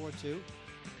during World War II,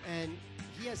 and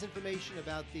he has information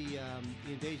about the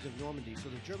invasion of Normandy. So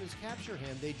the Germans capture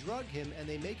him, they drug him, and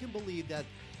they make him believe that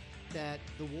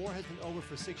the war has been over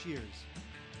for 6 years.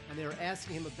 and they were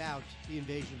asking him about the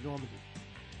invasion of Normandy.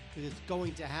 Because it's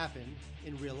going to happen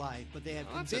in real life, but they had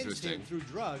Oh, that's convinced him interesting.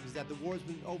 through drugs that the war's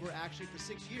been over actually for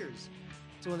 6 years.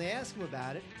 So when they ask him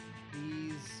about it,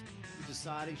 he's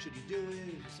deciding, should he do it?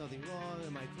 Is there something wrong?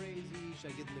 Am I crazy?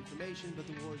 Should I give them information? But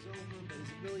the war's over, but is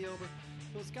it really over?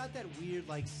 So it's got that weird,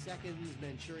 like, Seconds,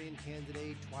 Manchurian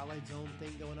Candidate, Twilight Zone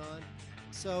thing going on.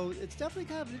 So it's definitely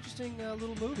kind of an interesting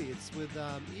little movie. It's with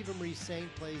Eva Marie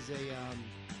Saint plays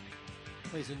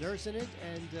a nurse in it,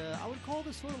 and I would call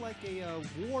this sort of like a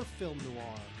war film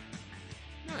noir.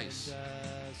 Nice.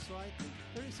 And, so I think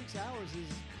 36 Hours is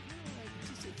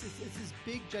it's this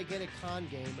big, gigantic con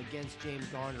game against James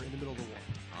Garner in the middle of the war.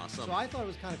 Awesome. So I thought it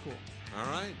was kind of cool. All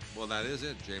right. Well, that is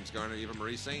it. James Garner, Eva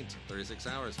Marie Saint, 36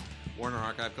 Hours, Warner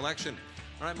Archive Collection.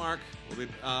 All right, Mark. We'll be,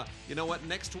 you know what?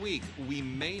 Next week, we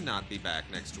may not be back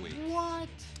next week. What?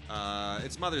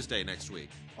 It's Mother's Day next week.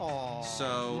 Oh,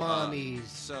 So, mommies.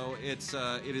 So it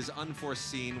is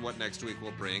unforeseen what next week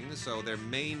will bring. So there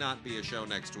may not be a show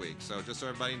next week. So just so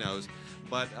everybody knows.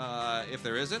 But if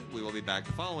there isn't, we will be back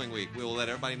the following week. We will let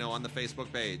everybody know on the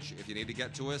Facebook page. If you need to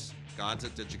get to us,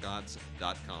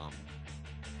 gods@digigods.com.